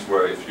range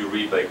where if you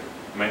read like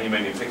many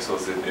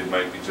pixels, it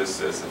might be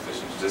just as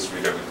efficient to just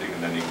read everything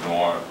and then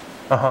ignore,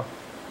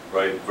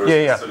 right?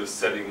 Versus sort of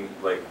setting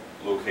like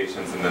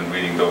locations and then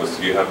reading those.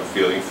 Do you have a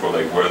feeling for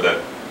like where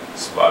that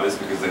spot is?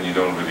 Because then you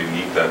don't really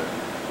need that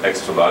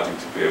extra logic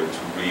to be able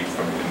to read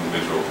from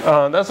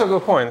individual. That's a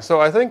good point. So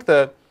I think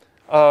that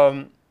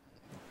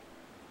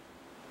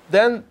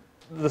then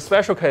the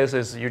special case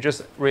is you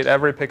just read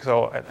every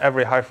pixel at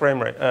every high frame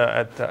rate,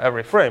 at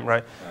every frame,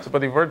 right? Yeah. So,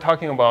 but if we're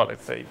talking about,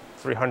 let's say,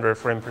 300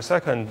 frames per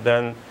second,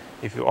 then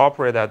if you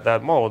operate at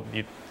that mode,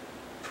 it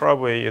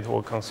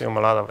will consume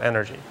a lot of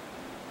energy.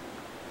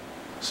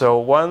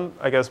 So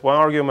I guess one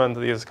argument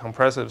these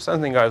compressive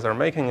sensing guys are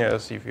making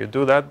is if you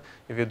do that,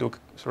 if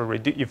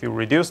you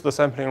reduce the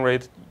sampling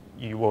rate,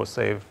 you will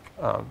save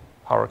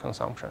power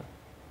consumption.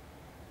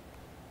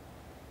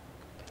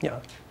 Yeah.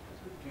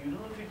 Do you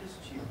know if it is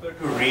cheaper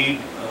to read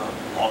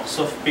lots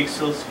of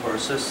pixels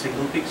versus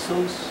single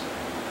pixels?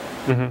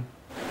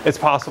 It's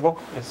possible.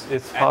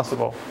 It's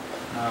possible.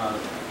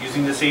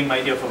 Using the same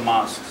idea of a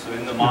mask. So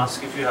in the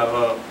mask, if you have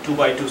a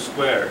 2x2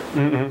 square,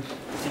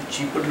 is it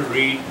cheaper to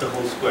read the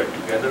whole square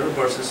together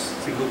versus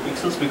single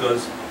pixels?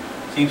 Because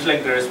it seems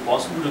like there is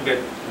possible to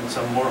get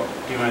some more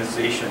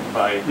optimization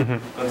by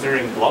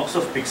considering blocks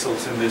of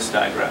pixels in this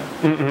diagram.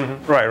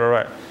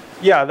 Right.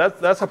 Yeah,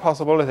 that's a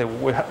possibility.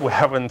 We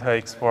haven't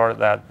explored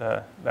that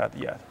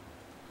yet.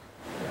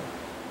 Yeah.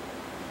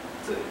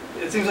 So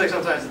it seems like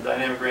sometimes the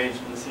dynamic range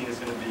in the scene is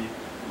going to be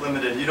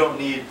limited. You don't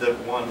need the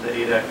 1 to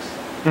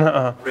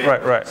 8x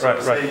rate. Right.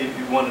 Say if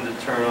you wanted to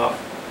turn off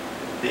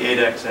the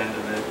 8x end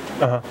of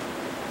it.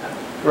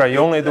 Right, you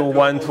only do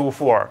 1 to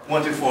 4.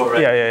 1 to 4,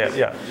 right? Yeah.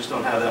 You just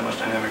don't have that much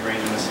dynamic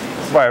range in the scene.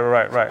 So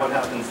Right. What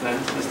happens then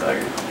to this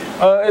diagram?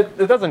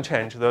 It doesn't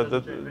change.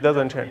 It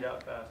doesn't change.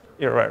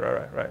 Yeah, right.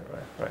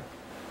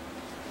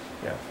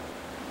 Yeah.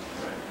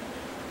 Right.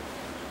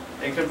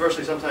 And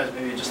conversely, sometimes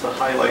maybe just the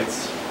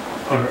highlights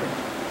are,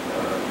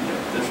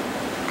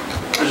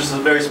 there's just a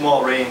very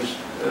small range,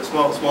 a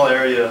small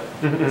area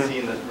in the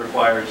scene that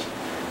requires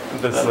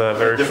this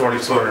very short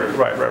exposure.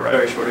 Right.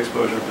 Very short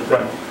exposure, but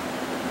then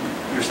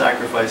you're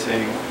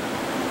sacrificing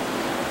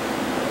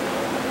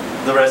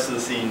the rest of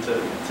the scene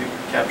to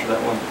capture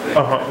that one thing.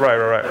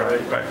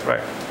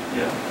 Right.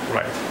 Yeah.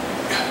 Right.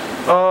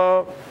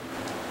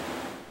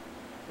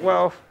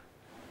 Well.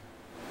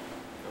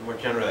 More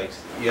generally,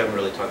 you haven't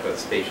really talked about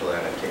spatial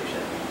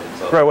adaptation.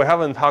 Right, we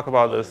haven't talked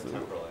about this.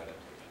 Temporal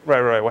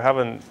adaptation. Right, we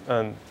haven't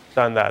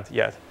done that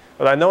yet.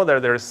 But I know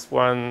that there's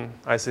one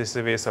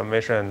ICCV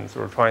submission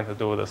sort of trying to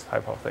do this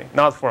type of thing.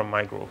 Not from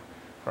my group,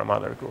 from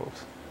other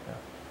groups.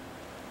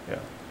 Yeah.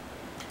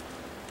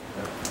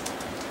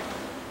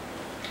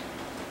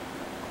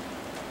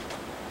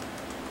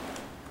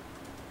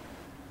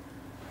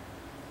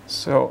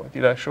 So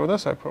did I show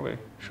this? I probably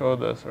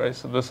showed this, right?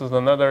 So this is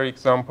another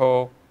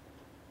example.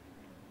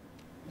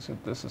 So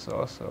this is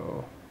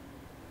also,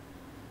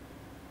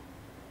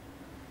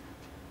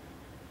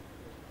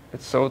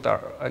 it's so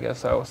dark. I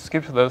guess I'll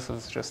skip this.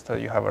 It's just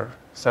you have a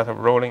set of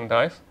rolling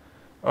dice.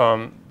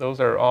 Those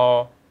are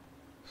all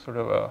sort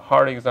of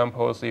hard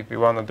examples if you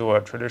want to do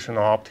a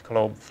traditional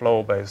optical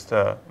flow-based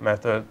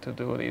method to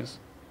do these.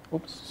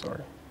 Oops,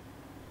 sorry.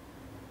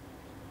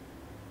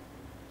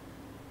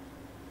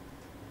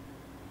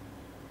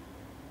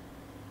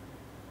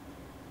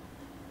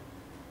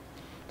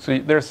 So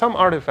there's some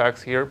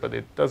artifacts here, but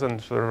it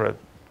doesn't sort of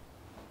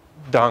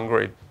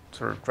downgrade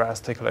sort of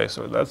drastically.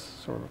 So that's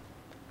sort of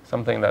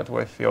something that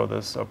we feel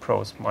this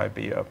approach might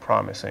be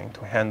promising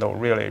to handle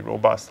really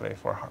robustly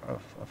for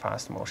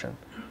fast motion.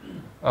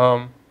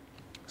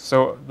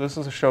 So this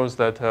shows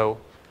that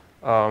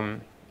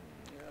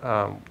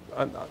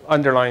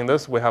underlying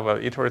this, we have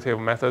an iterative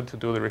method to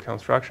do the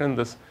reconstruction.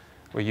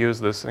 We use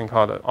this thing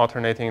called the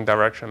alternating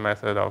direction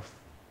method of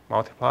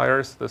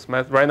multipliers.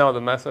 Right now,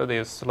 the method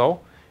is slow.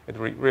 It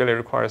really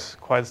requires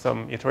quite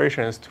some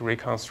iterations to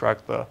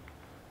reconstruct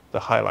the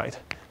highlight.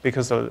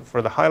 Because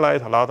for the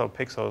highlight, a lot of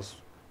pixels,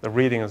 the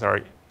readings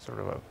are sort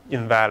of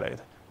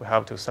invalid. We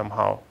have to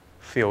somehow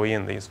fill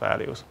in these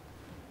values.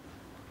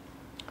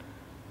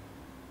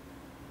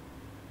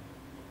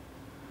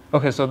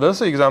 Okay, so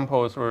this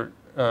example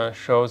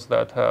shows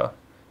that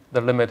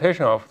the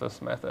limitation of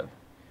this method.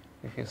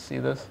 If you see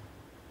this.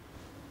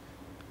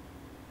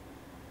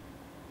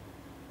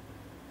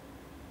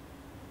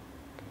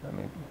 Let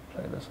me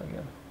play this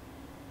again.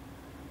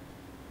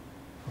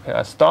 Okay,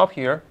 I stop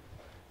here.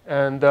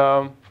 And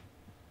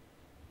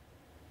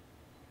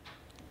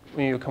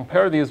when you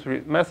compare these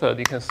methods,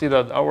 you can see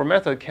that our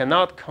method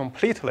cannot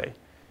completely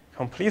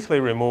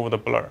remove the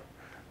blur,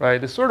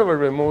 right? It sort of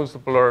removes the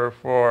blur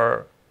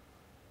for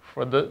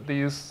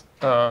these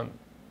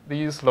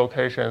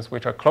locations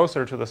which are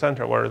closer to the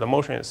center where the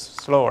motion is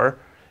slower,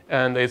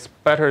 and it's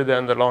better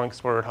than the long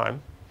exposure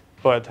time.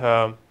 But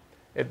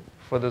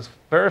for this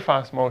very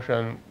fast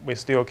motion, we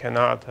still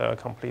cannot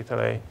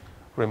completely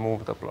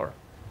remove the blur.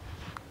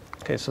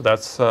 Okay, so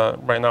that's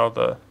right now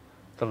the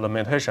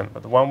limitation.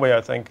 But one way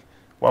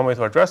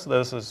to address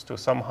this is to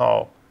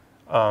somehow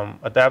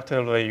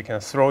adaptively, you can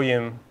throw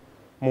in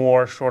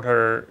more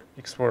shorter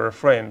exposure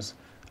frames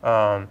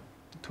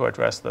to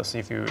address this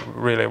if you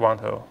really want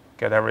to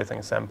get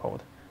everything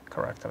sampled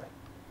correctly.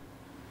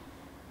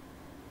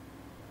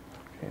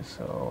 Okay,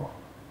 so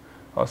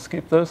I'll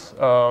skip this.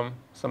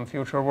 Some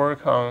future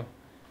work on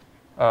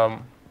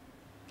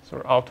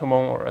sort of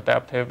optimal or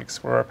adaptive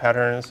exposure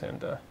patterns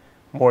and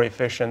more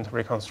efficient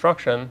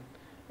reconstruction,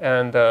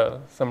 and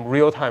some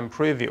real-time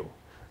preview,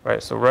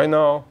 right? So right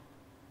now,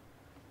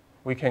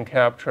 we can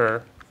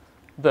capture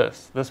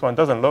this. This one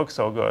doesn't look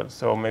so good,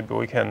 so maybe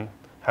we can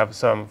have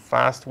some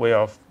fast way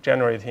of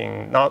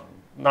generating not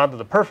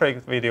the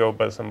perfect video,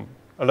 but a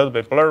little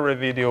bit blurry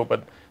video,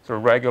 but sort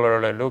of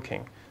regularly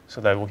looking,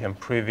 so that we can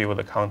preview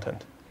the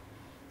content.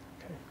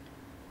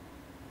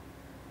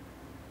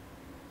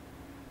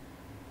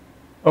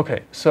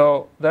 Okay,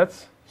 so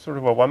that's sort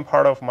of one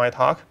part of my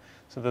talk.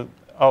 So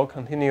I'll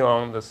continue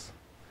on this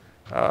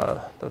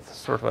that's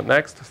sort of a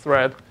next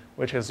thread,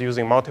 which is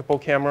using multiple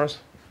cameras.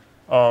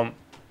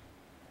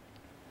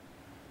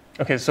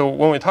 Okay, so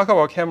when we talk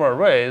about camera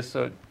arrays,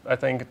 I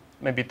think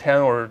maybe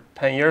 10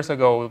 years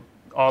ago,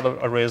 all the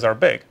arrays are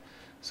big.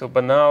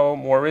 But now,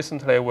 more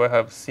recently, we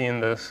have seen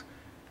this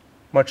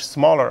much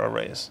smaller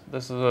arrays.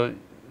 So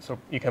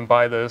you can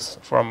buy this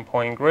from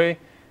Point Grey,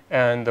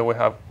 and we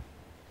have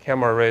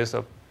camera arrays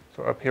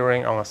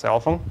appearing on a cell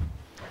phone.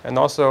 And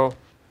also,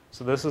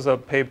 so this is a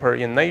paper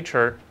in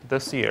Nature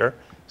this year,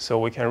 so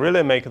we can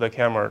really make the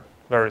camera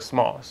very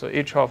small. So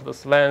each of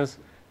this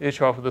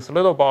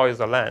little ball is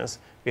a lens.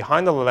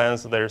 Behind the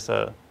lens, there's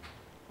a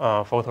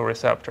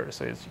photoreceptor.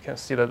 So you can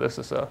see that this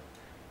is a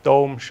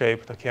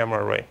dome-shaped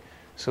camera array.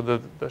 So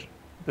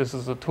this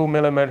is a 2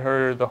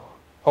 millimeter. The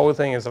whole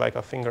thing is like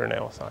a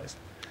fingernail size.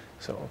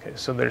 So okay,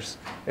 so there's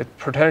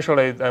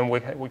potentially, and we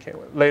can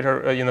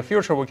later in the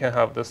future we can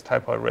have this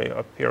type of array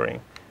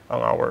appearing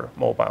on our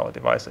mobile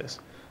devices.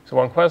 So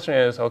one question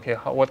is, okay,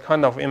 what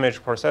kind of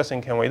image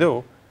processing can we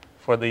do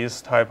for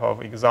these type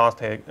of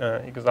exotic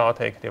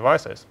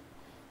devices?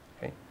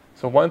 Okay,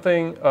 so one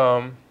thing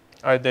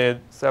I did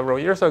several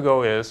years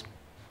ago is,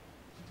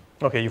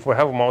 okay, if we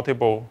have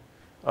multiple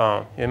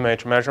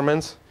image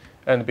measurements,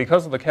 and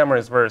because the camera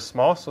is very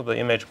small, so the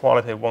image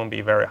quality won't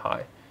be very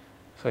high.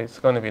 So it's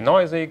going to be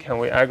noisy. Can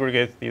we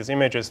aggregate these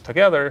images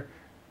together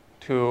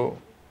to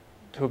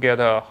get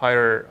a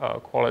higher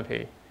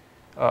quality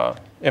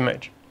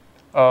image?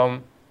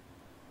 Sort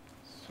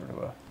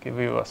of give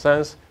you a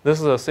sense.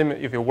 This is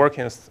if you work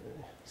in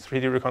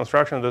 3D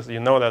reconstruction, you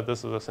know that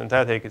this is a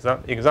synthetic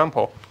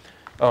example.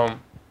 So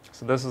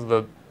this is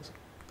the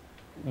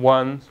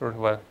one sort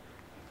of a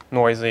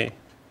noisy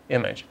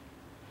image.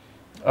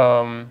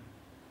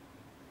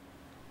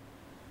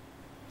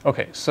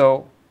 Okay,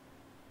 so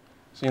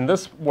in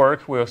this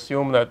work, we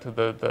assume that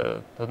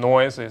the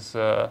noise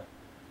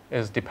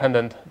is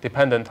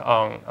dependent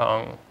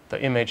on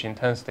the image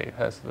intensity. It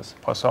has this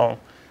Poisson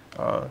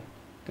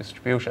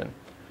distribution.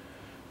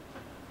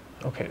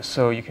 Okay,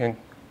 so we can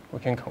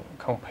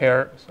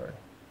compare. Sorry.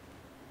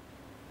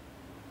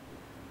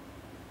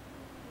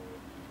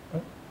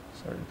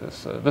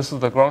 This is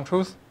the ground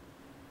truth.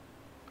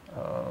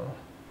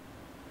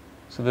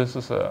 So this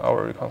is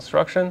our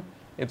reconstruction.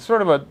 It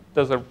sort of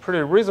does a pretty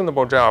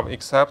reasonable job,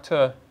 except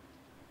you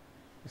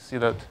see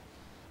that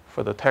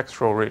for the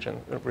textural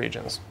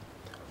regions.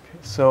 Okay,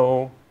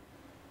 so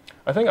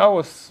I think I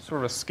will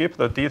sort of skip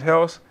the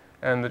details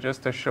and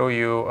just to show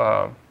you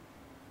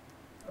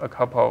a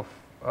couple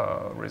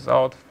of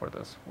results for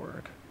this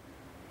work.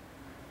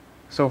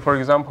 So for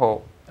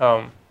example,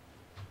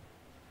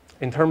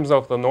 in terms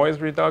of the noise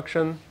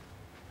reduction,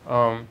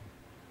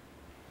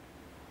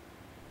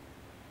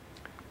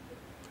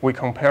 we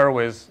compare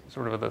with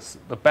sort of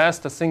the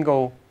best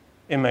single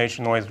image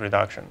noise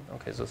reduction.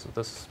 Okay, so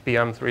this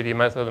BM3D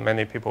method,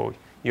 many people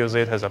use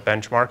it as a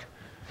benchmark.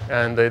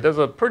 And it does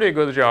a pretty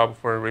good job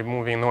for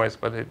removing noise,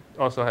 but it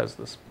also has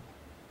this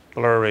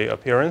blurry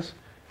appearance.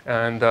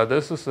 And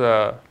this is,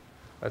 I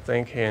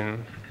think,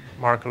 in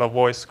Mark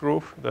Lavoie's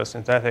group, the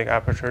synthetic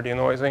aperture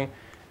denoising.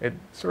 It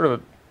sort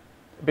of,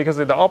 because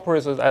it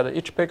operates at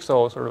each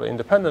pixel sort of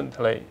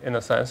independently, in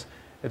a sense,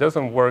 it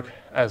doesn't work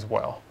as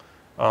well.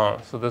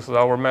 So this is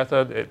our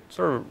method. It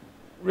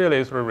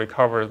really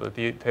recovers the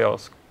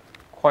details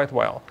quite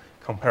well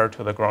compared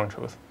to the ground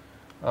truth.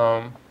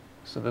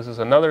 So this is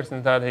another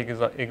synthetic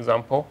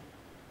example.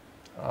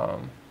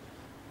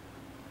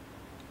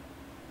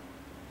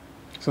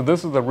 So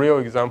this is the real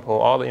example.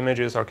 All the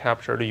images are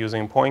captured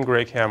using point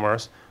gray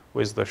cameras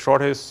with the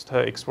shortest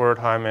exposure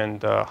time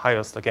and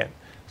highest gain.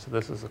 So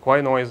this is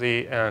quite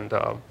noisy, and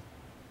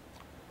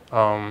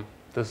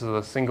this is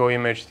a single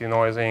image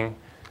denoising.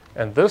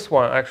 And this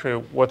one,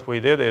 actually, what we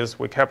did is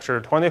we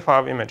captured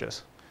 25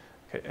 images.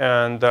 Okay,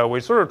 and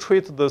we sort of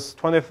treat these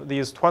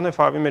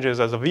 25 images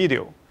as a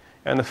video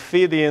and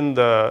feed in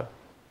the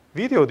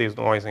video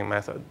denoising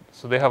method.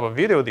 So they have a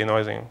video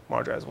denoising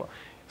module as well.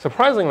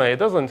 Surprisingly, it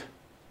doesn't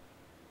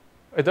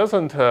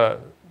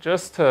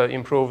just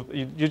improve.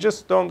 You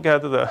just don't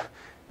get the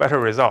better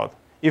result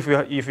if you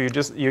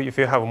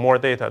have more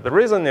data. The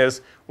reason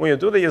is when you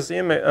do this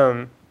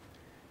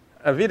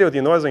video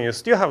denoising, you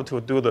still have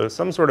to do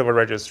some sort of a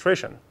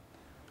registration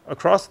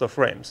across the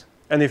frames.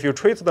 And if you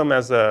treat them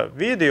as a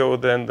video,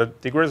 then the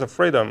degrees of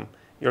freedom,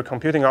 you're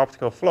computing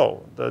optical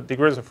flow, the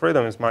degrees of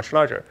freedom is much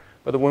larger.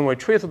 But when we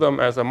treat them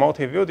as a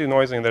multi-view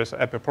denoising, there's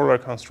epipolar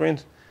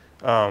constraint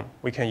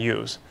we can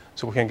use.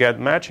 So we can get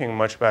matching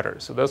much better.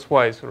 So that's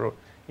why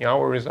in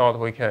our result,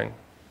 we can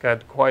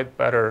get quite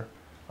better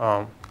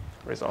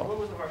result. What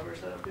was the hardware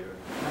setup here?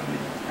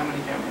 How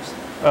many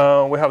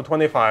cameras? We have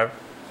 25.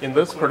 In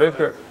this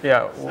particular,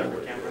 yeah,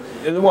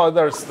 well,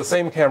 there's the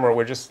same camera.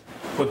 We just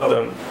put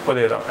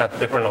it at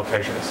different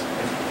locations.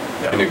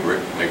 Yeah. In a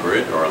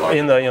grid or a line?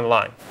 In the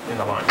line.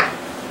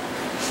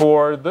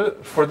 For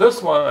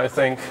this one, I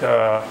think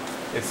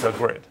it's a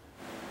grid.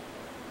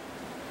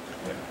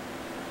 Yeah.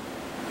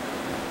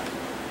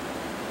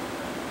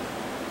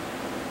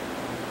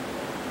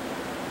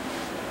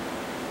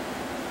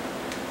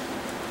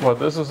 Well,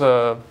 this is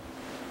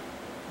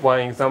one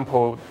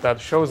example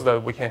that shows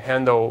that we can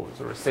handle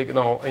sort of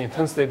signal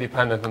intensity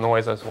dependent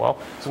noise as well.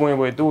 So when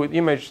we do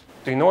image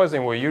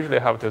denoising, we usually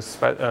have to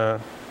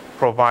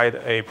provide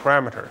a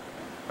parameter,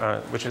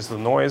 which is the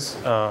noise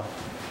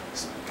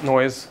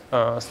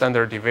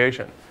standard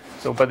deviation.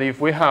 So, but if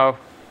we have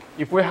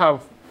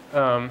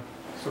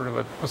sort of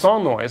a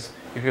Poisson noise,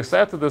 if you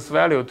set this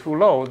value too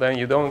low, then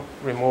you don't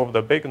remove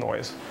the big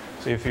noise.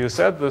 So if you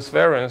set this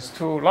variance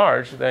too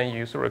large, then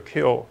you sort of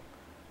kill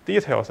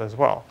details as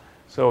well.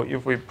 So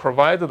if we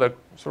provide the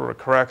sort of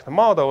correct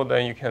model,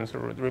 then you can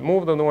sort of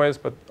remove the noise,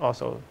 but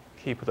also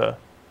keep the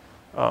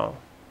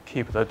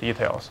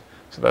details.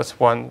 So that's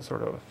one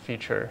sort of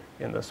feature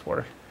in this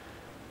work.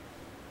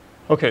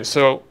 Okay,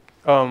 so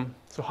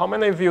how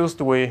many views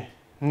do we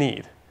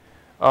need?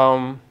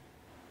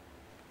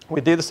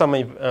 We did some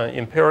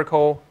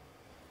empirical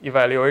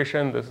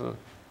evaluation. This is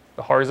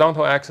the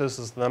horizontal axis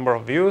is the number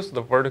of views.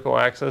 The vertical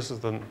axis is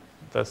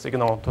the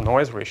signal to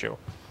noise ratio.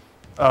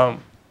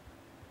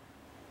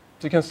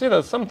 So you can see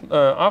that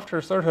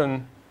after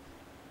certain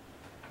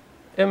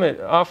image,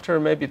 after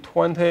maybe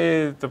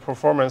 20, the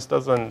performance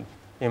doesn't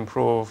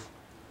improve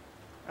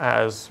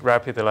as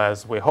rapidly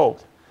as we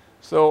hoped.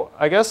 So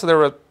I guess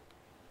there are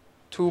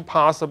two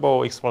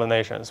possible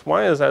explanations.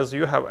 One is as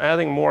you have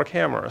adding more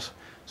cameras.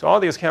 So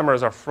all these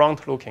cameras are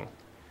front-looking.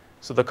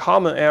 So the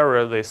common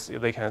area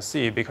they can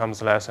see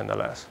becomes less and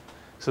less.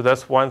 So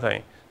that's one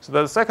thing. So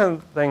the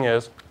second thing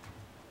is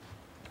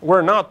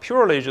we're not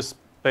purely just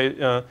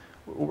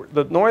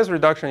the noise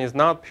reduction is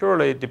not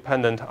purely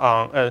dependent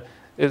on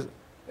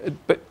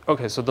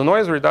okay. So the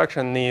noise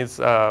reduction needs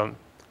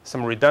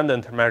some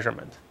redundant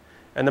measurement,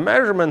 and the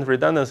measurement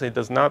redundancy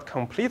does not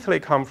completely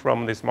come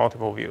from these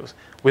multiple views.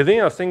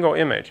 Within a single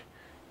image,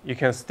 you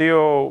can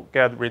still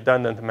get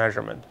redundant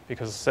measurement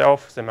because of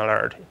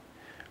self-similarity,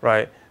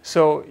 right?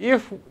 So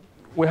if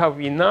we have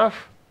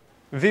enough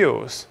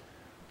views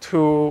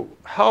to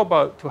help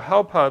us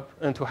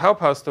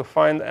to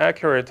find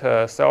accurate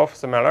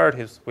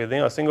self-similarities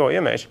within a single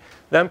image,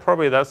 then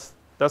probably that's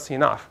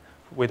enough.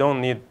 We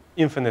don't need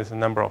infinite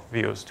number of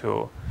views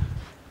to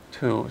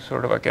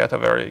sort of get a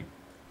very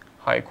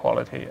high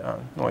quality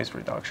noise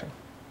reduction.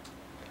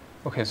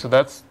 Okay, so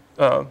that's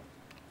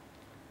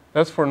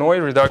for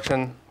noise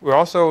reduction. We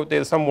also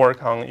did some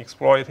work on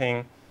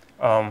exploiting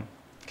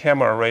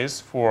camera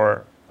arrays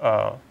for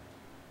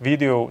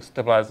video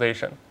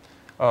stabilization.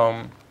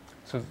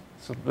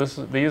 So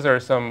these are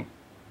some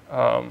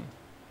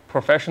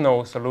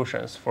professional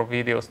solutions for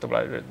video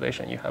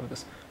stabilization. You have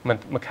this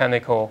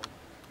mechanical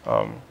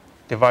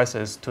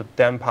devices to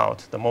damp out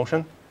the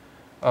motion,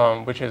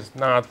 which is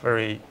not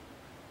very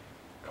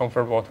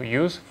comfortable to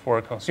use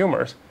for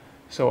consumers.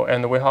 So,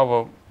 and we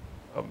have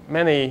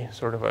many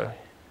sort of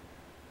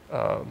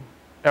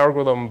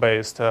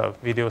algorithm-based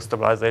video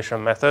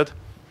stabilization method,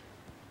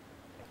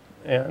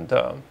 and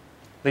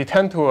they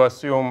tend to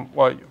assume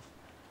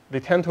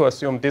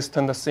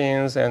distant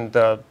scenes and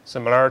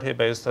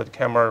similarity-based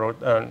camera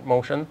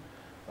motion,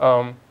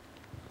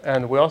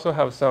 and we also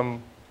have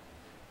some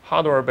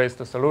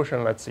hardware-based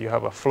solution. Let's say you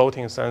have a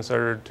floating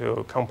sensor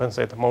to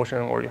compensate motion,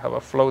 or you have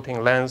a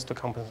floating lens to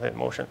compensate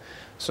motion.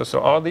 So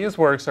all these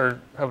works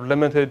have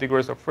limited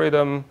degrees of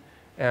freedom,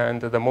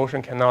 and the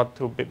motion cannot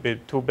be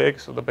too big,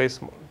 so the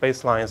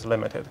baseline is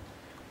limited.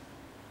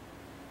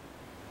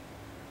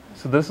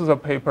 So this is a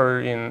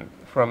paper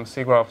from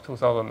SIGGRAPH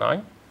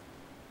 2009.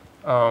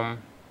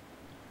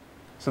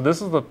 So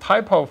this is the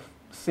type of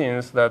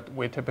scenes that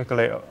we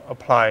typically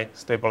apply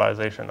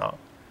stabilization on.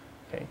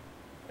 Okay,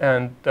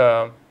 and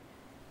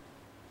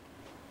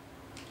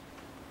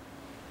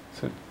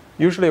so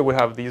usually we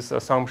have these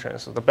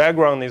assumptions. So the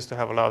background needs to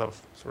have a lot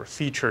of sort of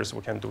features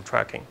we can do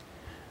tracking.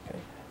 Okay.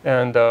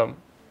 And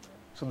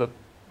so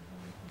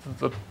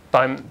the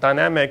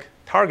dynamic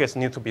targets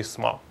need to be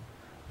small.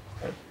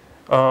 Okay.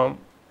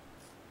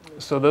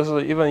 So this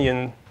is even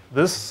in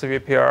this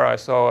CVPR, I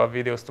saw a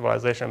video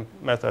stabilization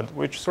method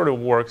which sort of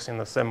works in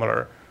a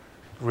similar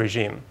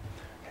regime.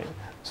 Okay.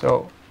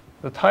 So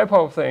the type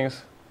of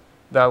things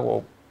that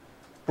will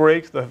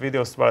break the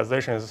video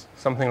stabilization is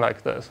something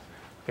like this.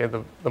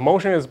 Okay, the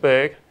motion is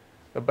big,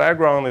 the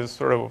background is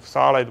sort of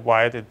solid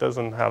white, it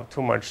doesn't have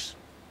too much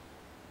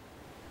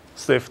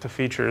SIFT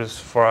features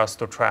for us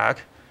to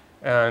track,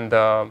 and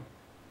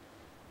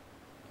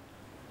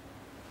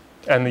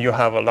you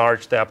have a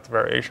large depth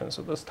variation,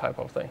 so this type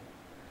of thing.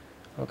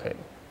 Okay,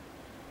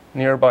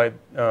 nearby,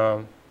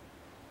 so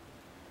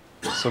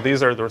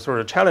these are the sort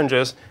of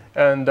challenges,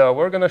 and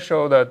we're going to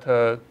show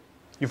that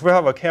if we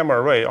have a camera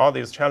array, all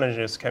these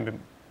challenges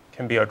can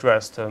be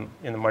addressed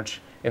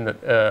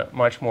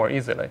much more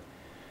easily.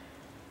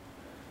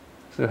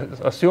 So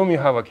assume you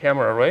have a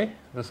camera array.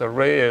 This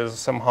array is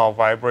somehow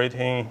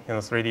vibrating in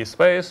a 3D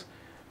space,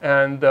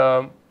 and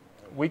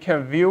we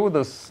can view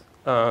this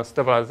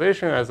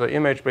stabilization as an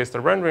image-based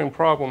rendering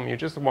problem. You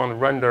just want to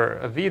render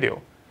a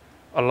video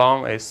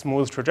along a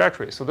smooth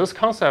trajectory. So this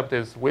concept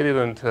is, we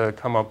didn't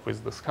come up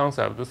with this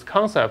concept. This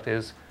concept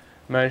is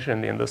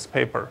mentioned in this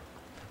paper,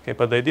 okay,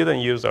 but they didn't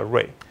use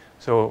array.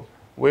 So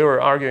we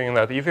were arguing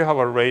that if you have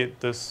array,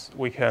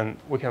 we can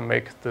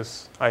make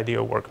this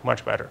idea work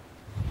much better.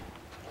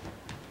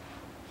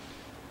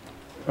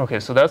 Okay,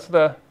 so that's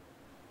the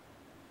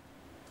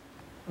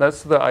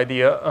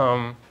idea.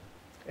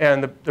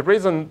 And the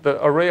reason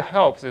the array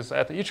helps is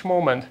at each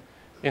moment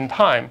in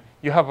time,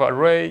 you have an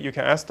array, you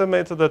can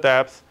estimate the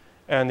depth,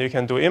 and you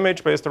can do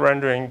image-based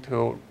rendering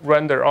to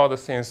render all the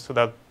scenes to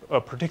that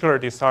particular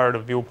desired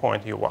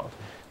viewpoint you want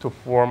to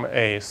form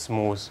a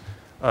smooth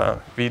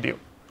video.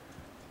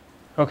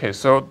 Okay,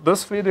 so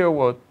this video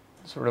will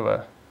sort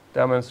of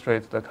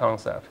demonstrate the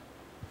concept.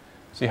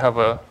 So you have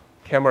a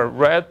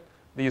camera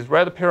these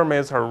red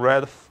pyramids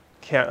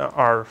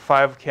are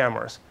 5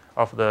 cameras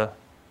of the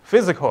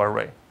physical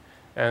array.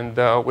 And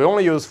we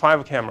only use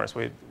 5 cameras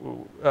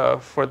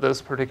for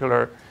this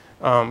particular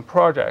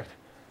project.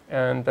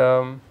 And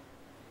so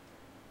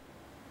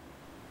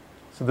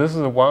this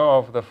is one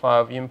of the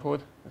 5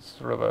 input. It's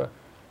sort of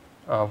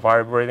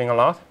vibrating a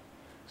lot.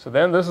 So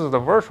then this is the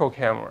virtual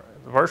camera.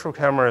 The virtual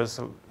camera is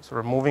sort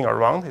of moving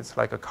around. It's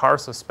like a car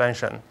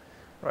suspension,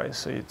 right?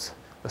 So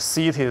the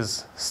seat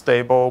is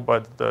stable,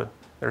 but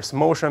there's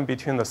motion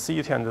between the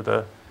seat and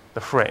the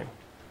frame.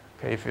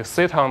 Okay, if you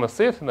sit on the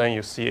seat, then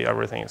you see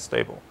everything is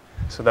stable.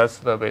 So that's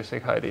the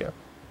basic idea.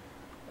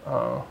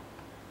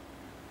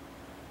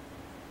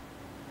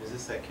 Is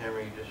this that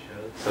camera you just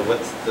showed? So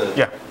what's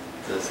the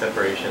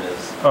separation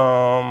is?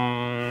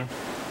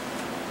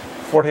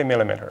 40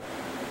 millimeter.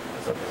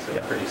 So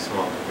yeah, pretty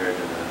small compared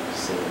to the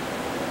scene.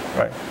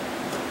 Right.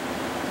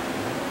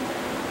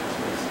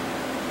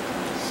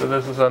 So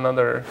this is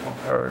another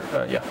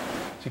comparison.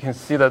 So you can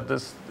see that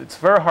it's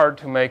very hard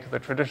to make the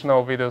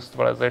traditional video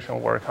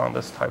stabilization work on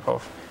this type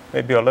of,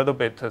 maybe a little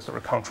bit to sort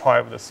of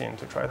contrive the scene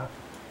to try to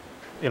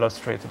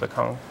illustrate the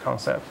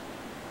concept.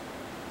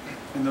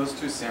 In those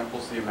 2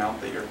 samples, the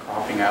amount that you're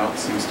cropping out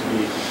seems to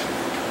be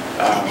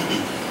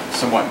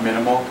somewhat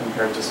minimal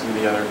compared to some of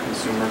the other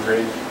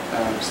consumer-grade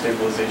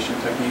stabilization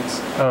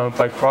techniques.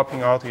 By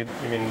cropping out, you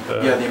mean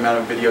the amount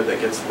of video that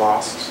gets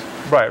lost.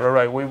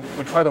 Right.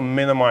 We try to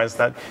minimize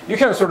that. You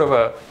can sort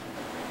of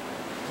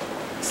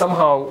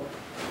somehow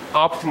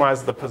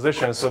optimize the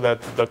position so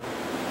that the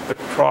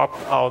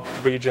cropped out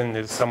region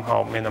is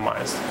somehow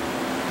minimized.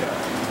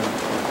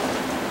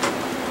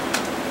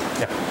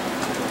 Yeah.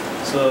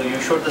 So you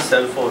showed the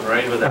cell phone,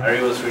 right, where the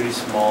array was really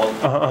small,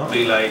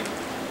 probably like 2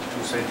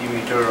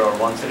 centimeter or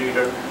 1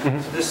 centimeter.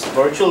 So this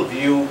virtual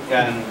view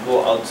can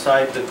go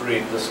outside the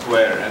grid, the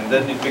square, and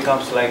then it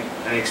becomes like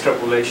an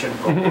extrapolation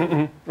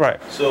problem. Right.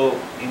 So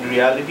in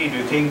reality, do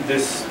you think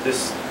this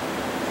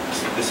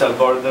this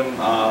algorithm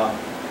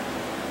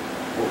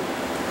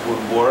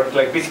would work?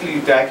 Like basically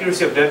the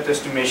accuracy of depth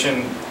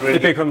estimation really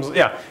it becomes,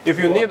 yeah, if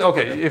you need,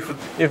 okay,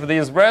 if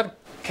these red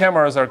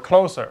cameras are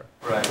closer,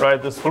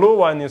 right, this blue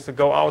one needs to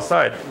go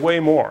outside way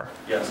more.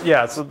 Yes.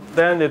 Yeah, so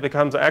then it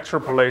becomes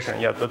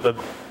extrapolation. Yeah,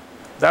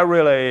 that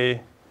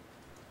really,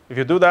 if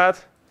you do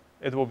that,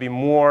 it will be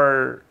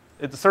more,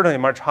 it's certainly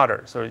much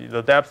harder. So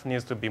the depth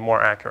needs to be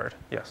more accurate.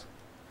 Yes.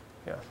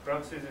 Yes.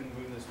 Perhaps is in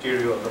doing the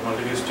stereo, the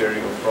multi-view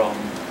stereo from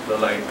the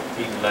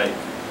being light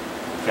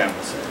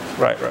camera set.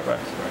 Right.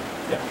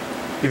 Yeah.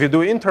 If you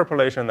do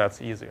interpolation,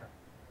 that's easier.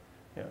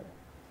 Yeah.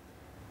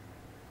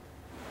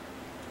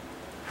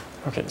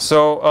 Okay,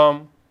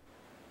 so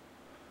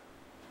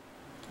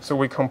so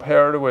we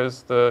compared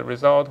with the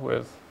result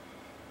with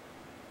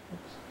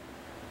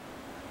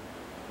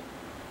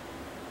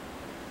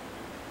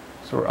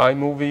so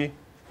iMovie.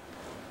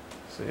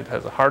 So it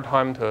has a hard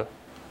time to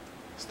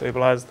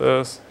stabilize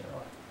this.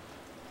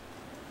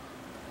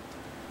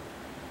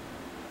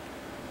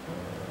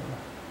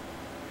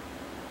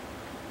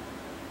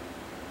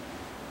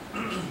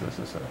 This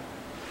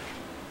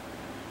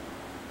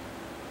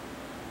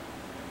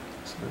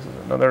is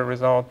another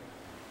result.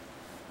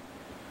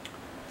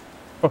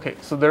 Okay,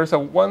 so there's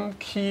one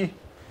key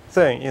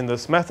thing in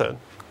this method.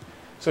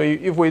 So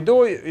if we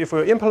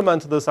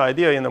implement this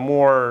idea in a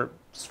more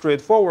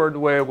straightforward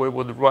way, we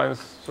would run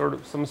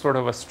some sort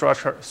of a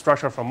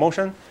structure from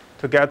motion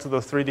to get to the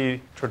 3D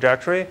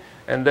trajectory,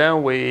 and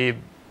then we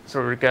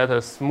sort of get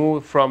a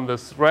smooth from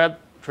this red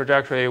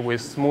trajectory. We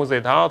smooth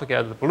it out to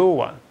get the blue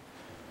one.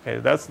 Okay,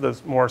 that's the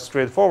more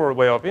straightforward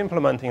way of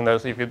implementing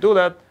this. If you do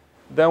that,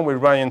 then we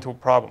run into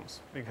problems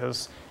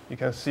because you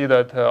can see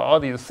that all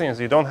these things,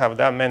 you don't have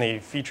that many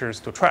features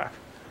to track,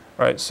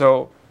 right?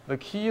 So the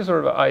key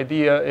sort of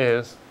idea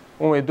is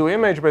when we do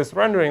image-based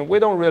rendering, we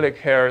don't really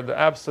care the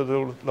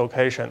absolute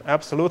location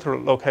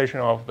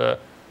of the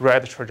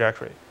red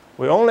trajectory.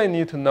 We only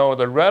need to know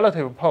the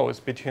relative pose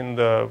between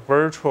the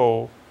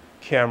virtual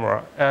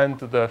camera and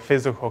the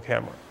physical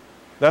camera.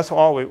 That's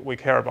all we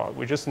care about.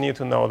 We just need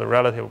to know the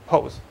relative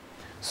pose.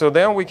 So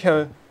then we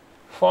can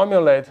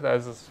formulate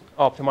as an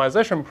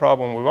optimization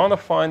problem. We want to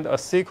find a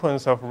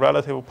sequence of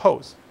relative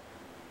pose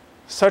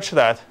such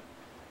that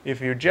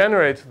if you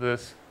generate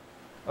this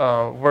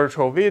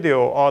virtual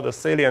video, all the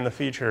salient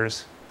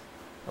features,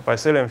 by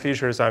salient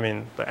features, I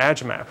mean the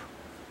edge map,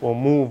 will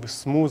move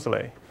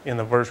smoothly in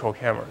the virtual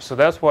camera. So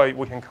that's why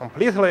we can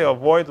completely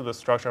avoid the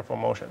structure from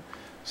motion.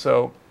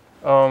 So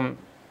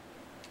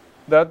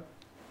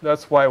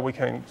that's why we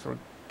can sort of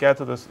get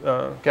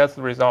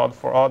the result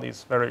for all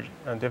these very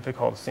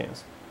difficult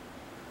scenes.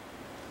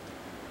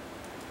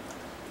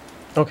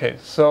 Okay,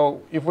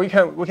 so if we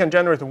can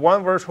generate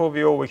one virtual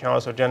view, we can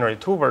also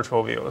generate two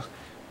virtual views.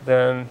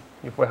 Then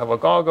if we have a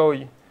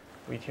goggle,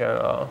 we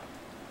can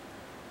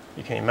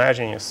you can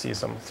imagine you see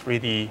some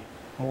 3D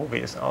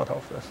movies out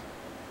of this.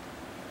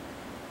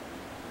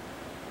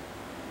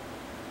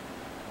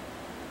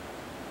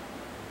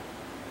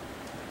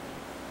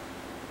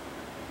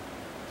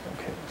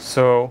 Okay,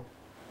 so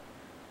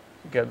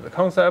you get the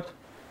concept.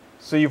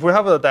 So if we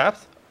have the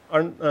depth,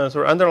 sort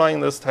of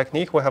underlying this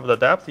technique, we have the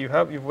depth.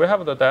 If we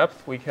have the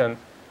depth, we can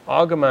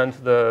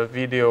augment the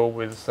video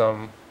with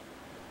some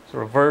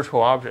sort of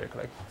virtual object,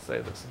 like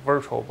say this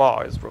virtual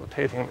ball is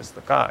rotating with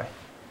the guy.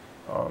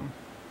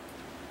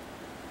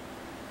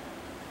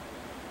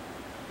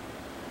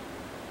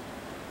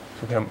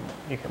 So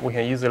we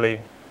can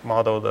easily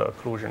model the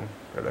occlusion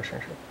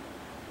relationship.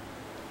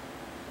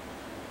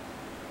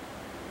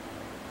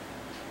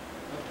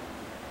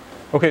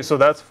 Okay, so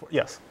that's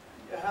yes.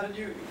 How did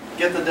you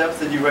get the depth?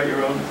 Did you write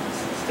your own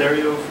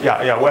stereo?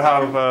 Yeah, we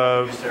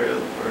have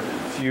stereo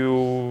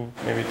few,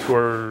 maybe 2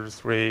 or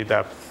 3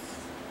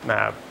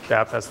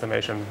 depth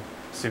estimation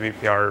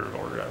CVPR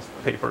or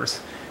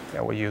papers.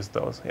 Yeah, we use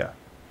those. Yeah.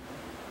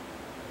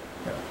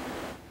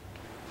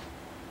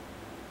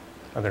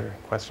 Other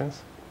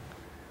questions?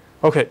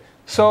 Okay,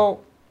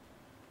 so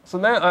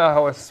then I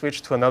will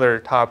switch to another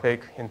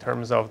topic in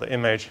terms of the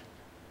image.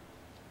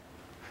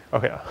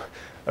 Okay,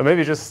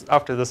 maybe just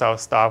after this I'll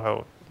stop.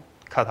 I'll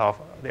cut off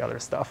the other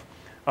stuff.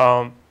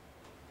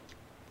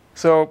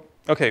 So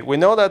okay, we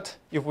know that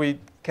if we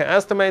can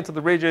estimate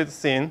the rigid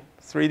scene,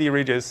 3D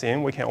rigid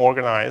scene, we can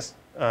organize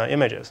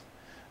images.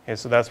 Okay,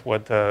 so that's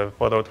what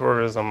photo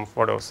tourism,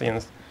 photo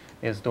scenes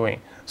is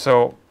doing.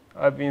 So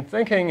I've been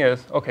thinking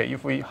is, okay,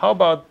 how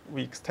about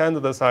we extend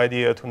this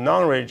idea to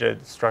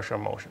non-rigid structure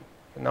motion,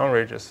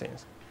 non-rigid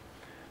scenes.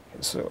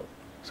 Okay,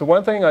 so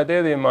one thing I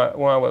did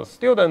when I was a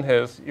student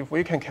is, if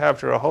we can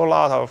capture a whole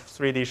lot of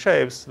 3D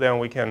shapes, then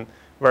we can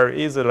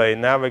very easily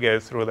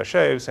navigate through the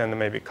shapes and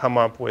maybe come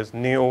up with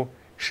new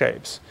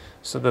shapes.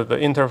 So that the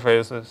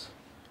interface is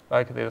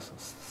like this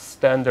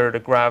standard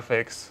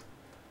graphics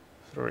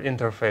sort of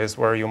interface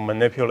where you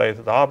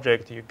manipulate the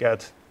object, you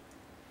get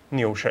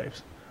new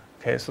shapes.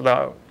 Okay, so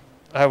that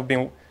I have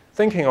been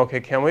thinking, okay,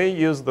 can we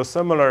use the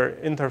similar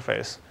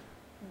interface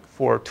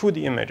for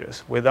 2D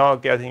images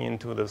without getting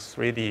into the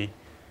 3D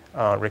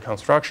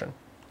reconstruction?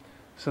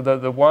 So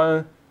that the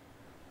one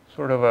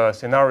sort of a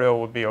scenario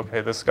would be,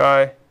 okay, this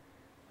guy,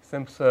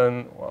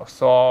 Simpson,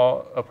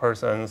 saw a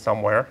person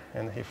somewhere,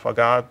 and he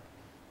forgot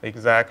the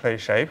exact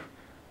shape,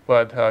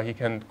 but he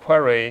can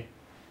query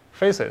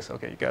faces.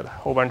 Okay, you get a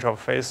whole bunch of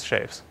face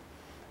shapes.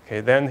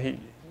 Okay, then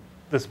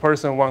this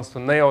person wants to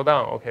nail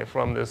down, okay,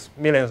 from this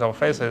millions of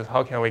faces,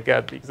 how can we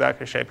get the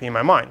exact shape in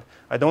my mind?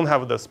 I don't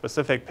have the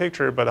specific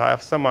picture, but I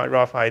have some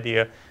rough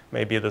idea.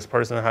 Maybe this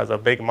person has a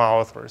big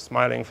mouth or a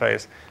smiling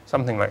face,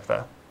 something like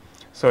that.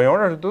 So in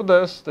order to do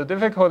this, the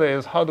difficulty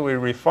is how do we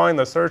refine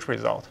the search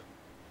result,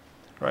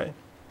 right?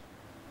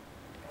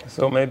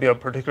 So maybe a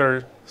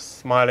particular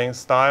smiling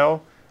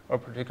style, a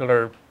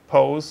particular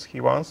pose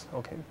he wants,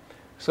 okay.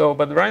 So,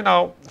 but right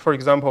now, for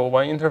example,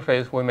 one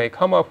interface, we may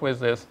come up with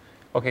this,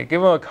 okay,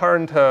 given a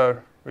current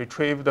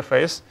retrieved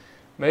face,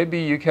 maybe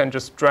you can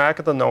just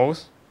drag the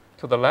nose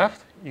to the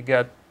left, you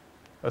get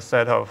a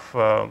set of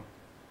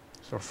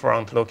sort of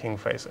front-looking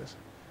faces,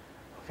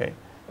 okay.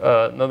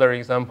 Another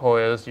example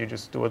is you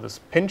just do this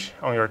pinch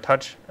on your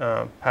touch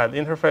pad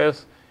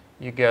interface,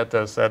 you get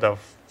a set of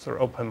sort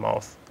of open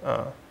mouth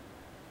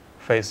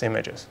face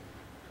images,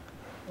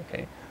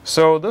 okay.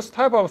 So this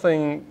type of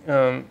thing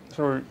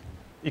sort of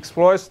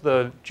exploits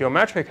the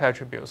geometric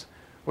attributes,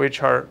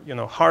 which are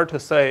hard to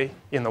say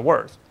in the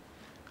words,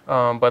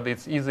 but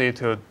it's easy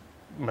to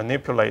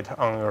manipulate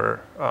on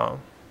your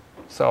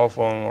cell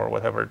phone or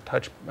whatever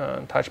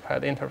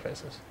touchpad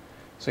interfaces.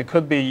 So it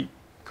could be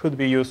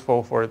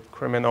useful for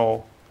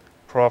criminal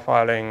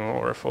profiling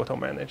or photo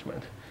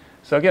management.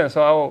 So again,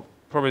 so I'll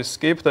probably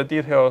skip the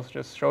details,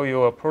 just show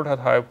you a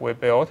prototype we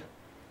built.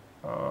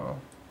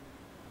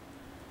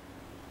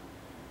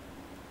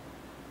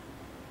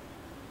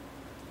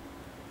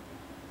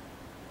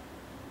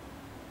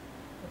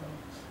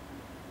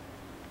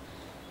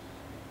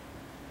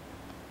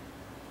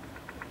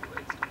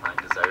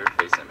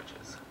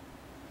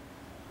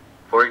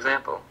 For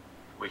example,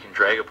 we can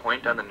drag a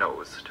point on the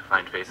nose to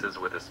find faces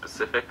with a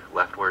specific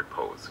leftward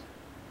pose.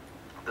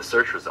 The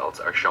search results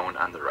are shown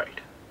on the right.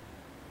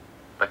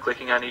 By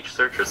clicking on each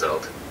search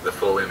result, the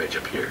full image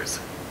appears.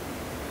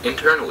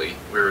 Internally,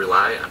 we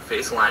rely on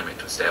face alignment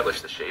to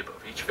establish the shape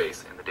of each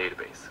face in the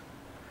database.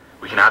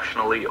 We can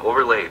optionally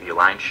overlay the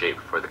aligned shape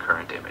for the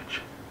current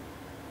image.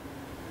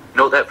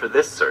 Note that for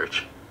this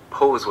search,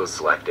 pose was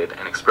selected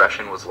and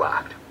expression was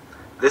locked.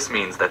 This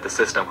means that the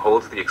system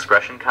holds the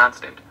expression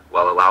constant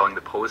while allowing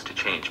the pose to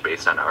change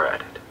based on our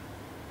edit.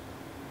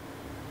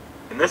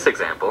 In this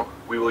example,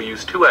 we will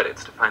use two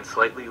edits to find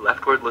slightly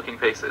leftward-looking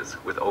faces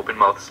with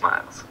open-mouth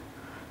smiles.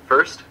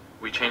 First,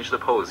 we change the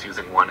pose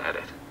using one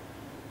edit.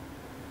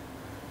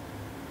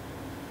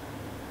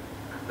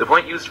 The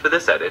point used for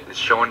this edit is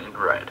shown in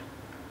red.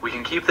 We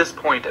can keep this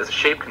point as a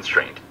shape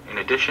constraint in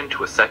addition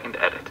to a second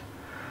edit.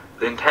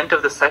 The intent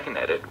of the second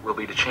edit will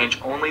be to change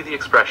only the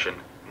expression,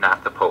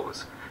 not the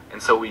pose,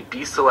 and so we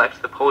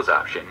deselect the pose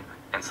option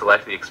and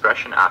select the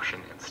expression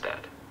option instead.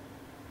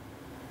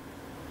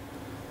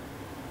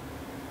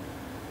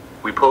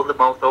 We pull the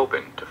mouth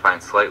open to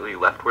find slightly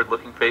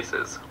leftward-looking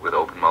faces with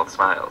open-mouth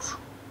smiles.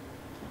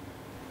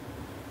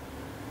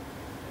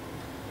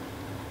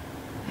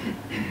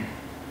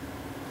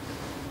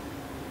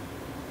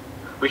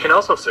 We can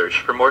also search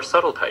for more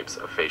subtle types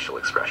of facial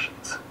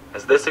expressions,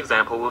 as this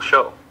example will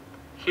show.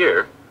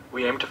 Here,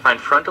 we aim to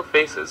find frontal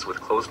faces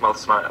with closed-mouth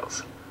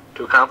smiles.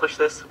 To accomplish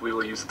this, we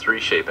will use three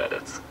shape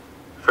edits.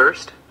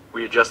 First,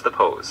 we adjust the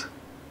pose.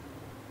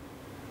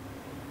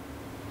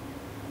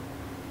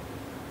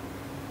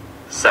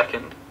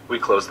 Second, we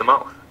close the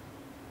mouth.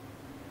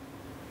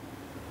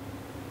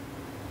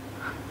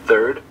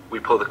 Third, we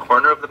pull the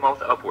corner of the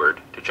mouth upward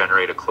to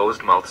generate a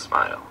closed mouth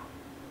smile.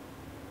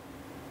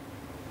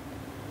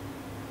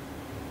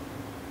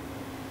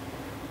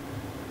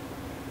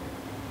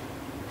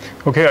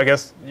 Okay, I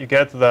guess you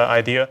get the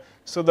idea.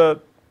 So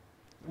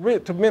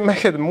to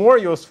make it more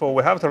useful,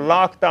 we have to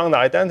lock down the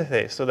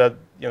identity so that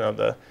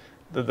the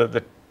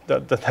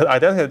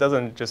identity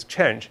doesn't just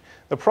change.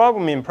 The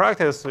problem in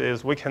practice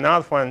is we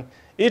cannot find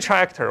each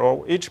actor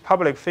or each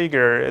public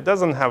figure. It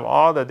doesn't have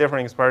all the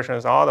different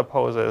expressions, all the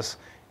poses,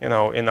 in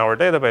our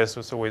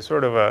database. So we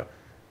sort of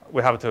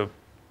we have to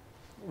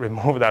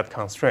remove that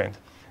constraint.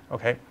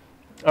 Okay.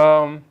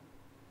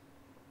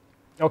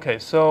 Okay.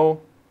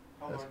 So.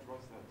 How large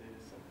was that data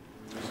set that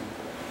you were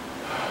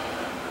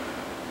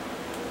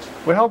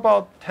using? We have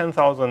about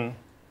 10,000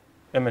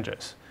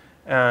 images.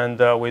 And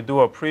we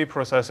do a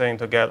pre-processing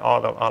to get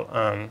all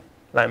the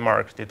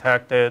landmarks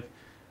detected.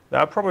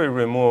 That probably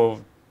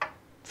removed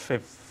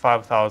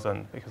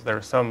 5,000 because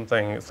there's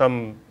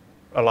some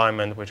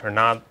alignment which are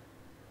not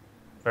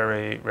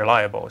very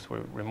reliable, so we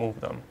remove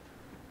them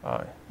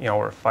in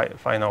our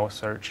final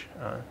search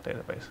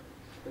database.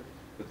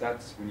 But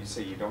that's when you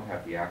say you don't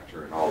have the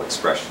actor in all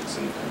expressions,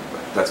 and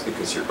that's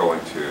because you're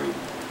going to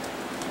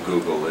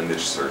Google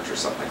image search or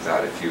something like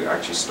that. If you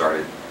actually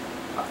started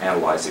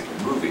analyzing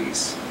in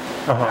movies,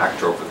 an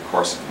actor over the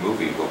course of the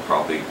movie will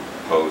probably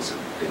pose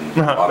in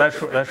a lot of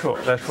different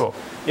expressions. That's true.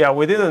 Yeah,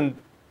 we didn't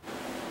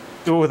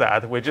do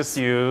that. We just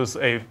use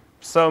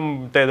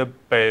some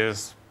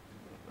database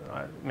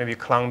maybe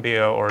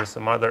Columbia or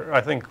some other.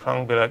 I think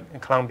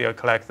Columbia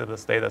collected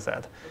this data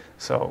set.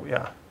 So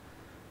yeah.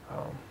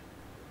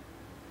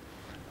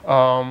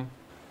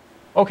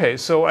 Okay,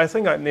 so I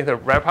think I need to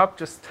wrap up.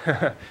 Just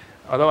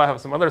although I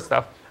have some other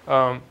stuff.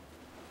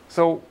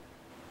 So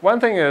one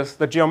thing is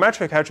the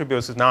geometric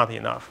attributes is not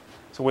enough.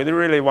 So we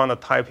really want to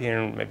type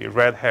in maybe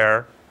red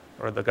hair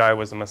or the guy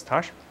with a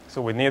mustache.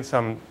 So we need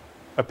some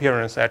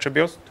appearance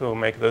attributes to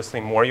make this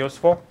thing more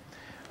useful.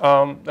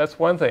 That's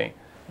one thing.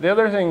 The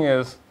other thing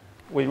is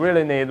we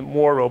really need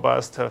more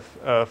robust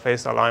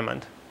face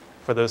alignment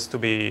for this to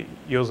be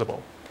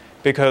usable,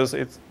 because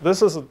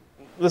this is a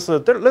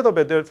little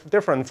bit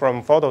different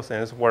from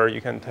photosynth, where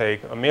you can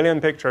take 1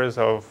 million pictures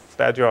of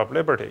Statue of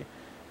Liberty.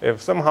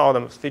 If somehow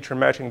the feature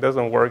matching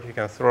doesn't work, you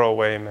can throw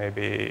away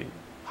maybe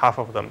half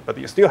of them, but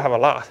you still have a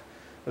lot.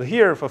 But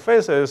here for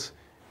faces,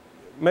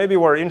 maybe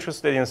we're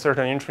interested in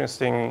certain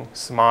interesting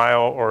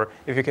smile, or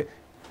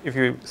if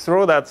you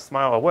throw that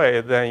smile away,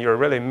 then you're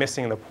really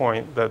missing the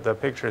point, the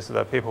pictures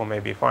that people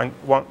may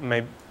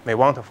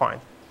want to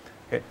find.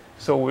 Okay,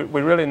 so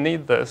we really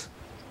need this.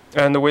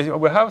 And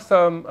we have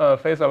some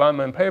face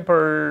alignment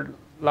paper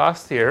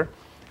last year,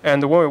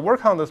 and when we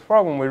work on this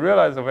problem, we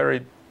realized a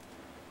very,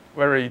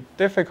 very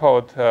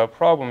difficult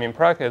problem in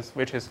practice,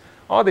 which is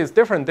all these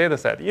different data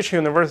sets. Each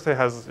university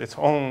has its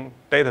own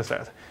data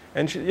set,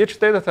 and each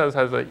data set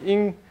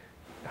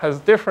has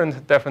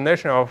different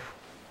definition of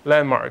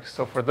landmarks.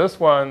 So for this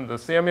one, the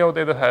CMU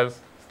data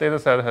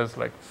set has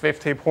like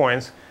 50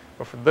 points,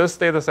 but for this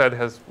data set it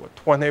has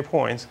 20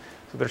 points.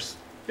 So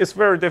it's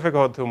very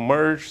difficult to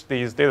merge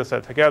these data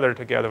sets together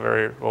to get a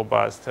very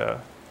robust, to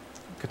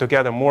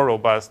get a more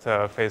robust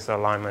face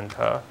alignment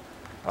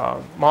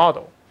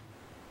model.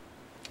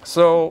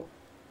 So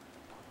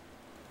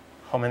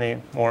how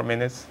many more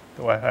minutes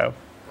do I have?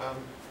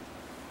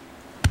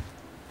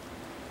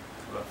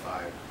 About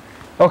 5.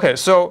 Okay,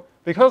 so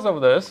because of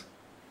this,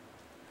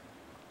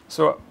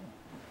 so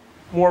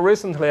more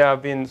recently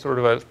I've been sort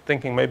of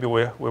thinking maybe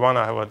we want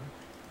to have a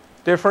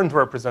different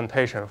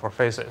representation for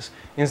faces.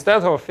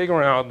 Instead of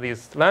figuring out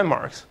these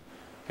landmarks,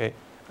 okay,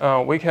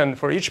 we can,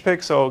 for each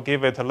pixel,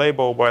 give it a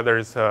label, whether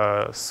it's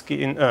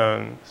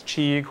skin,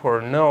 cheek,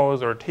 or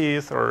nose, or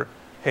teeth, or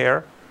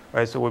hair.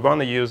 Right? So we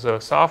want to use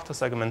a soft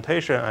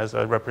segmentation as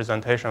a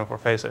representation for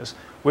faces,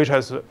 which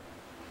has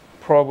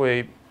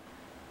probably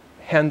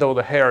handled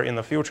the hair in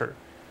the future.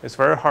 It's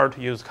very hard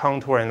to use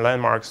contour and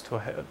landmarks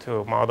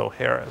to model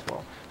hair as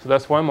well. So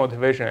that's one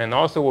motivation. And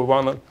also we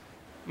want to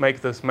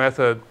make this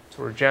method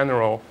sort of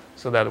general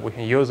so that we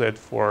can use it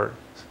for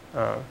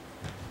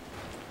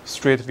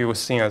street view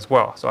scene as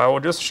well. So I will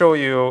just show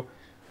you,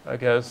 I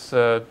guess,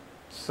 the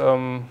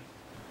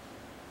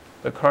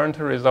current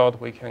result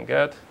we can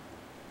get.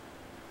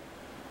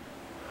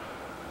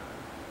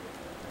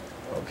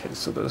 Okay,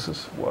 so this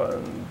is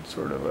one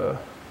sort of a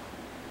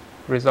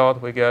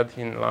result we get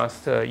in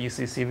last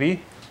ECCV.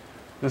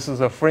 This is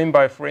a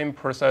frame-by-frame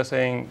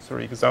processing,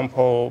 sort of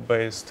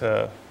example-based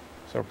sort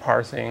of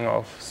parsing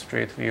of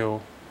street view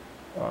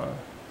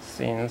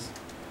scenes.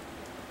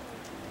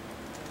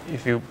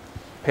 If you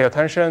pay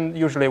attention,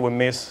 usually we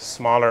miss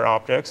smaller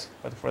objects,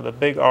 but for the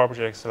big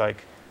objects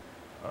like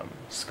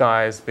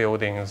skies,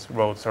 buildings,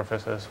 road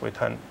surfaces, we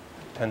tend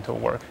to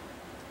work.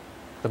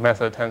 The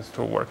method tends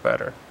to work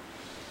better.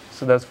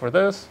 So that's for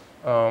this.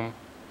 So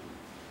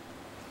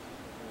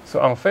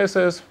on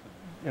faces,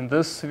 in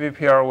this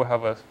CVPR, we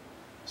have a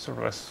sort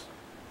of a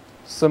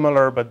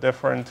similar but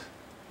different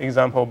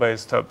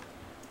example-based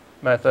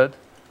method,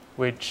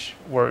 which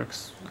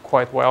works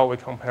quite well. We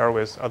compare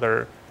with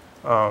other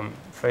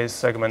face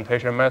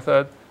segmentation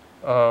method.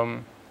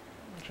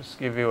 Just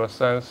give you a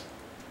sense,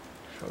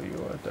 show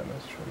you a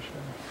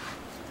demonstration.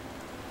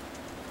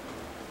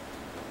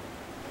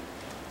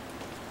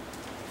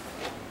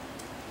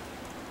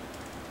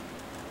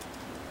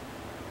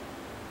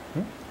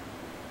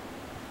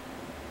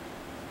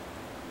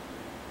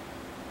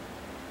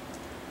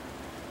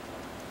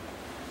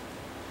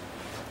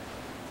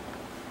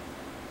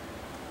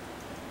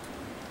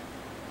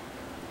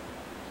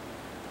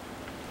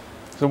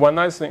 So one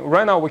nice thing,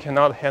 right now we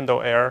cannot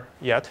handle air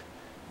yet,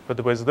 but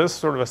with this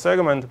sort of a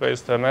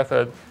segment-based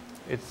method,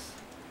 it's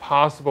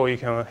possible you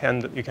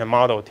can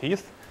model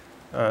teeth.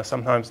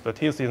 Sometimes the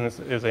teeth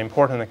is an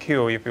important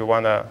cue if you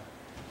want to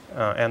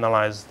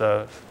analyze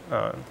the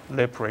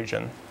lip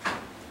region.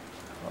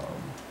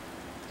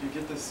 Do you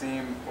get the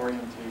same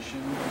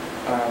orientation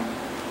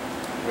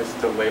with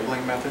the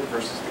labeling method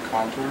versus the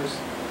contours?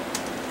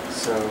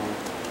 So,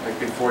 like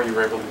before, you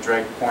were able to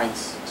drag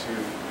points to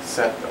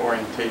set the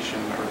orientation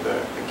or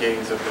the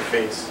gaze of the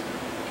face.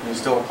 Can you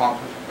still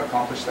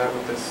accomplish that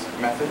with this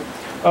method?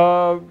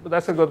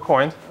 That's a good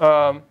point.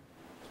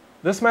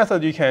 This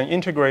method you can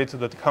integrate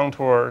the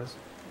contours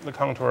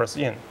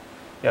in.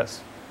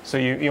 Yes. So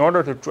in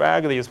order to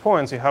drag these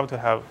points, you have to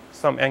have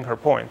some anchor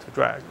point to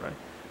drag, right?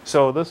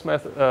 So this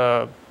method,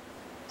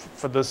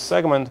 for this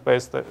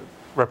segment-based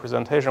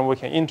representation, we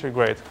can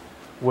integrate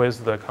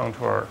with the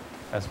contour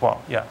as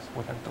well. Yes,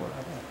 we can do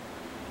that.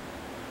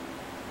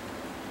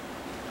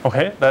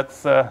 Okay,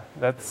 that's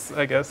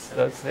I guess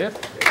that's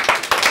it.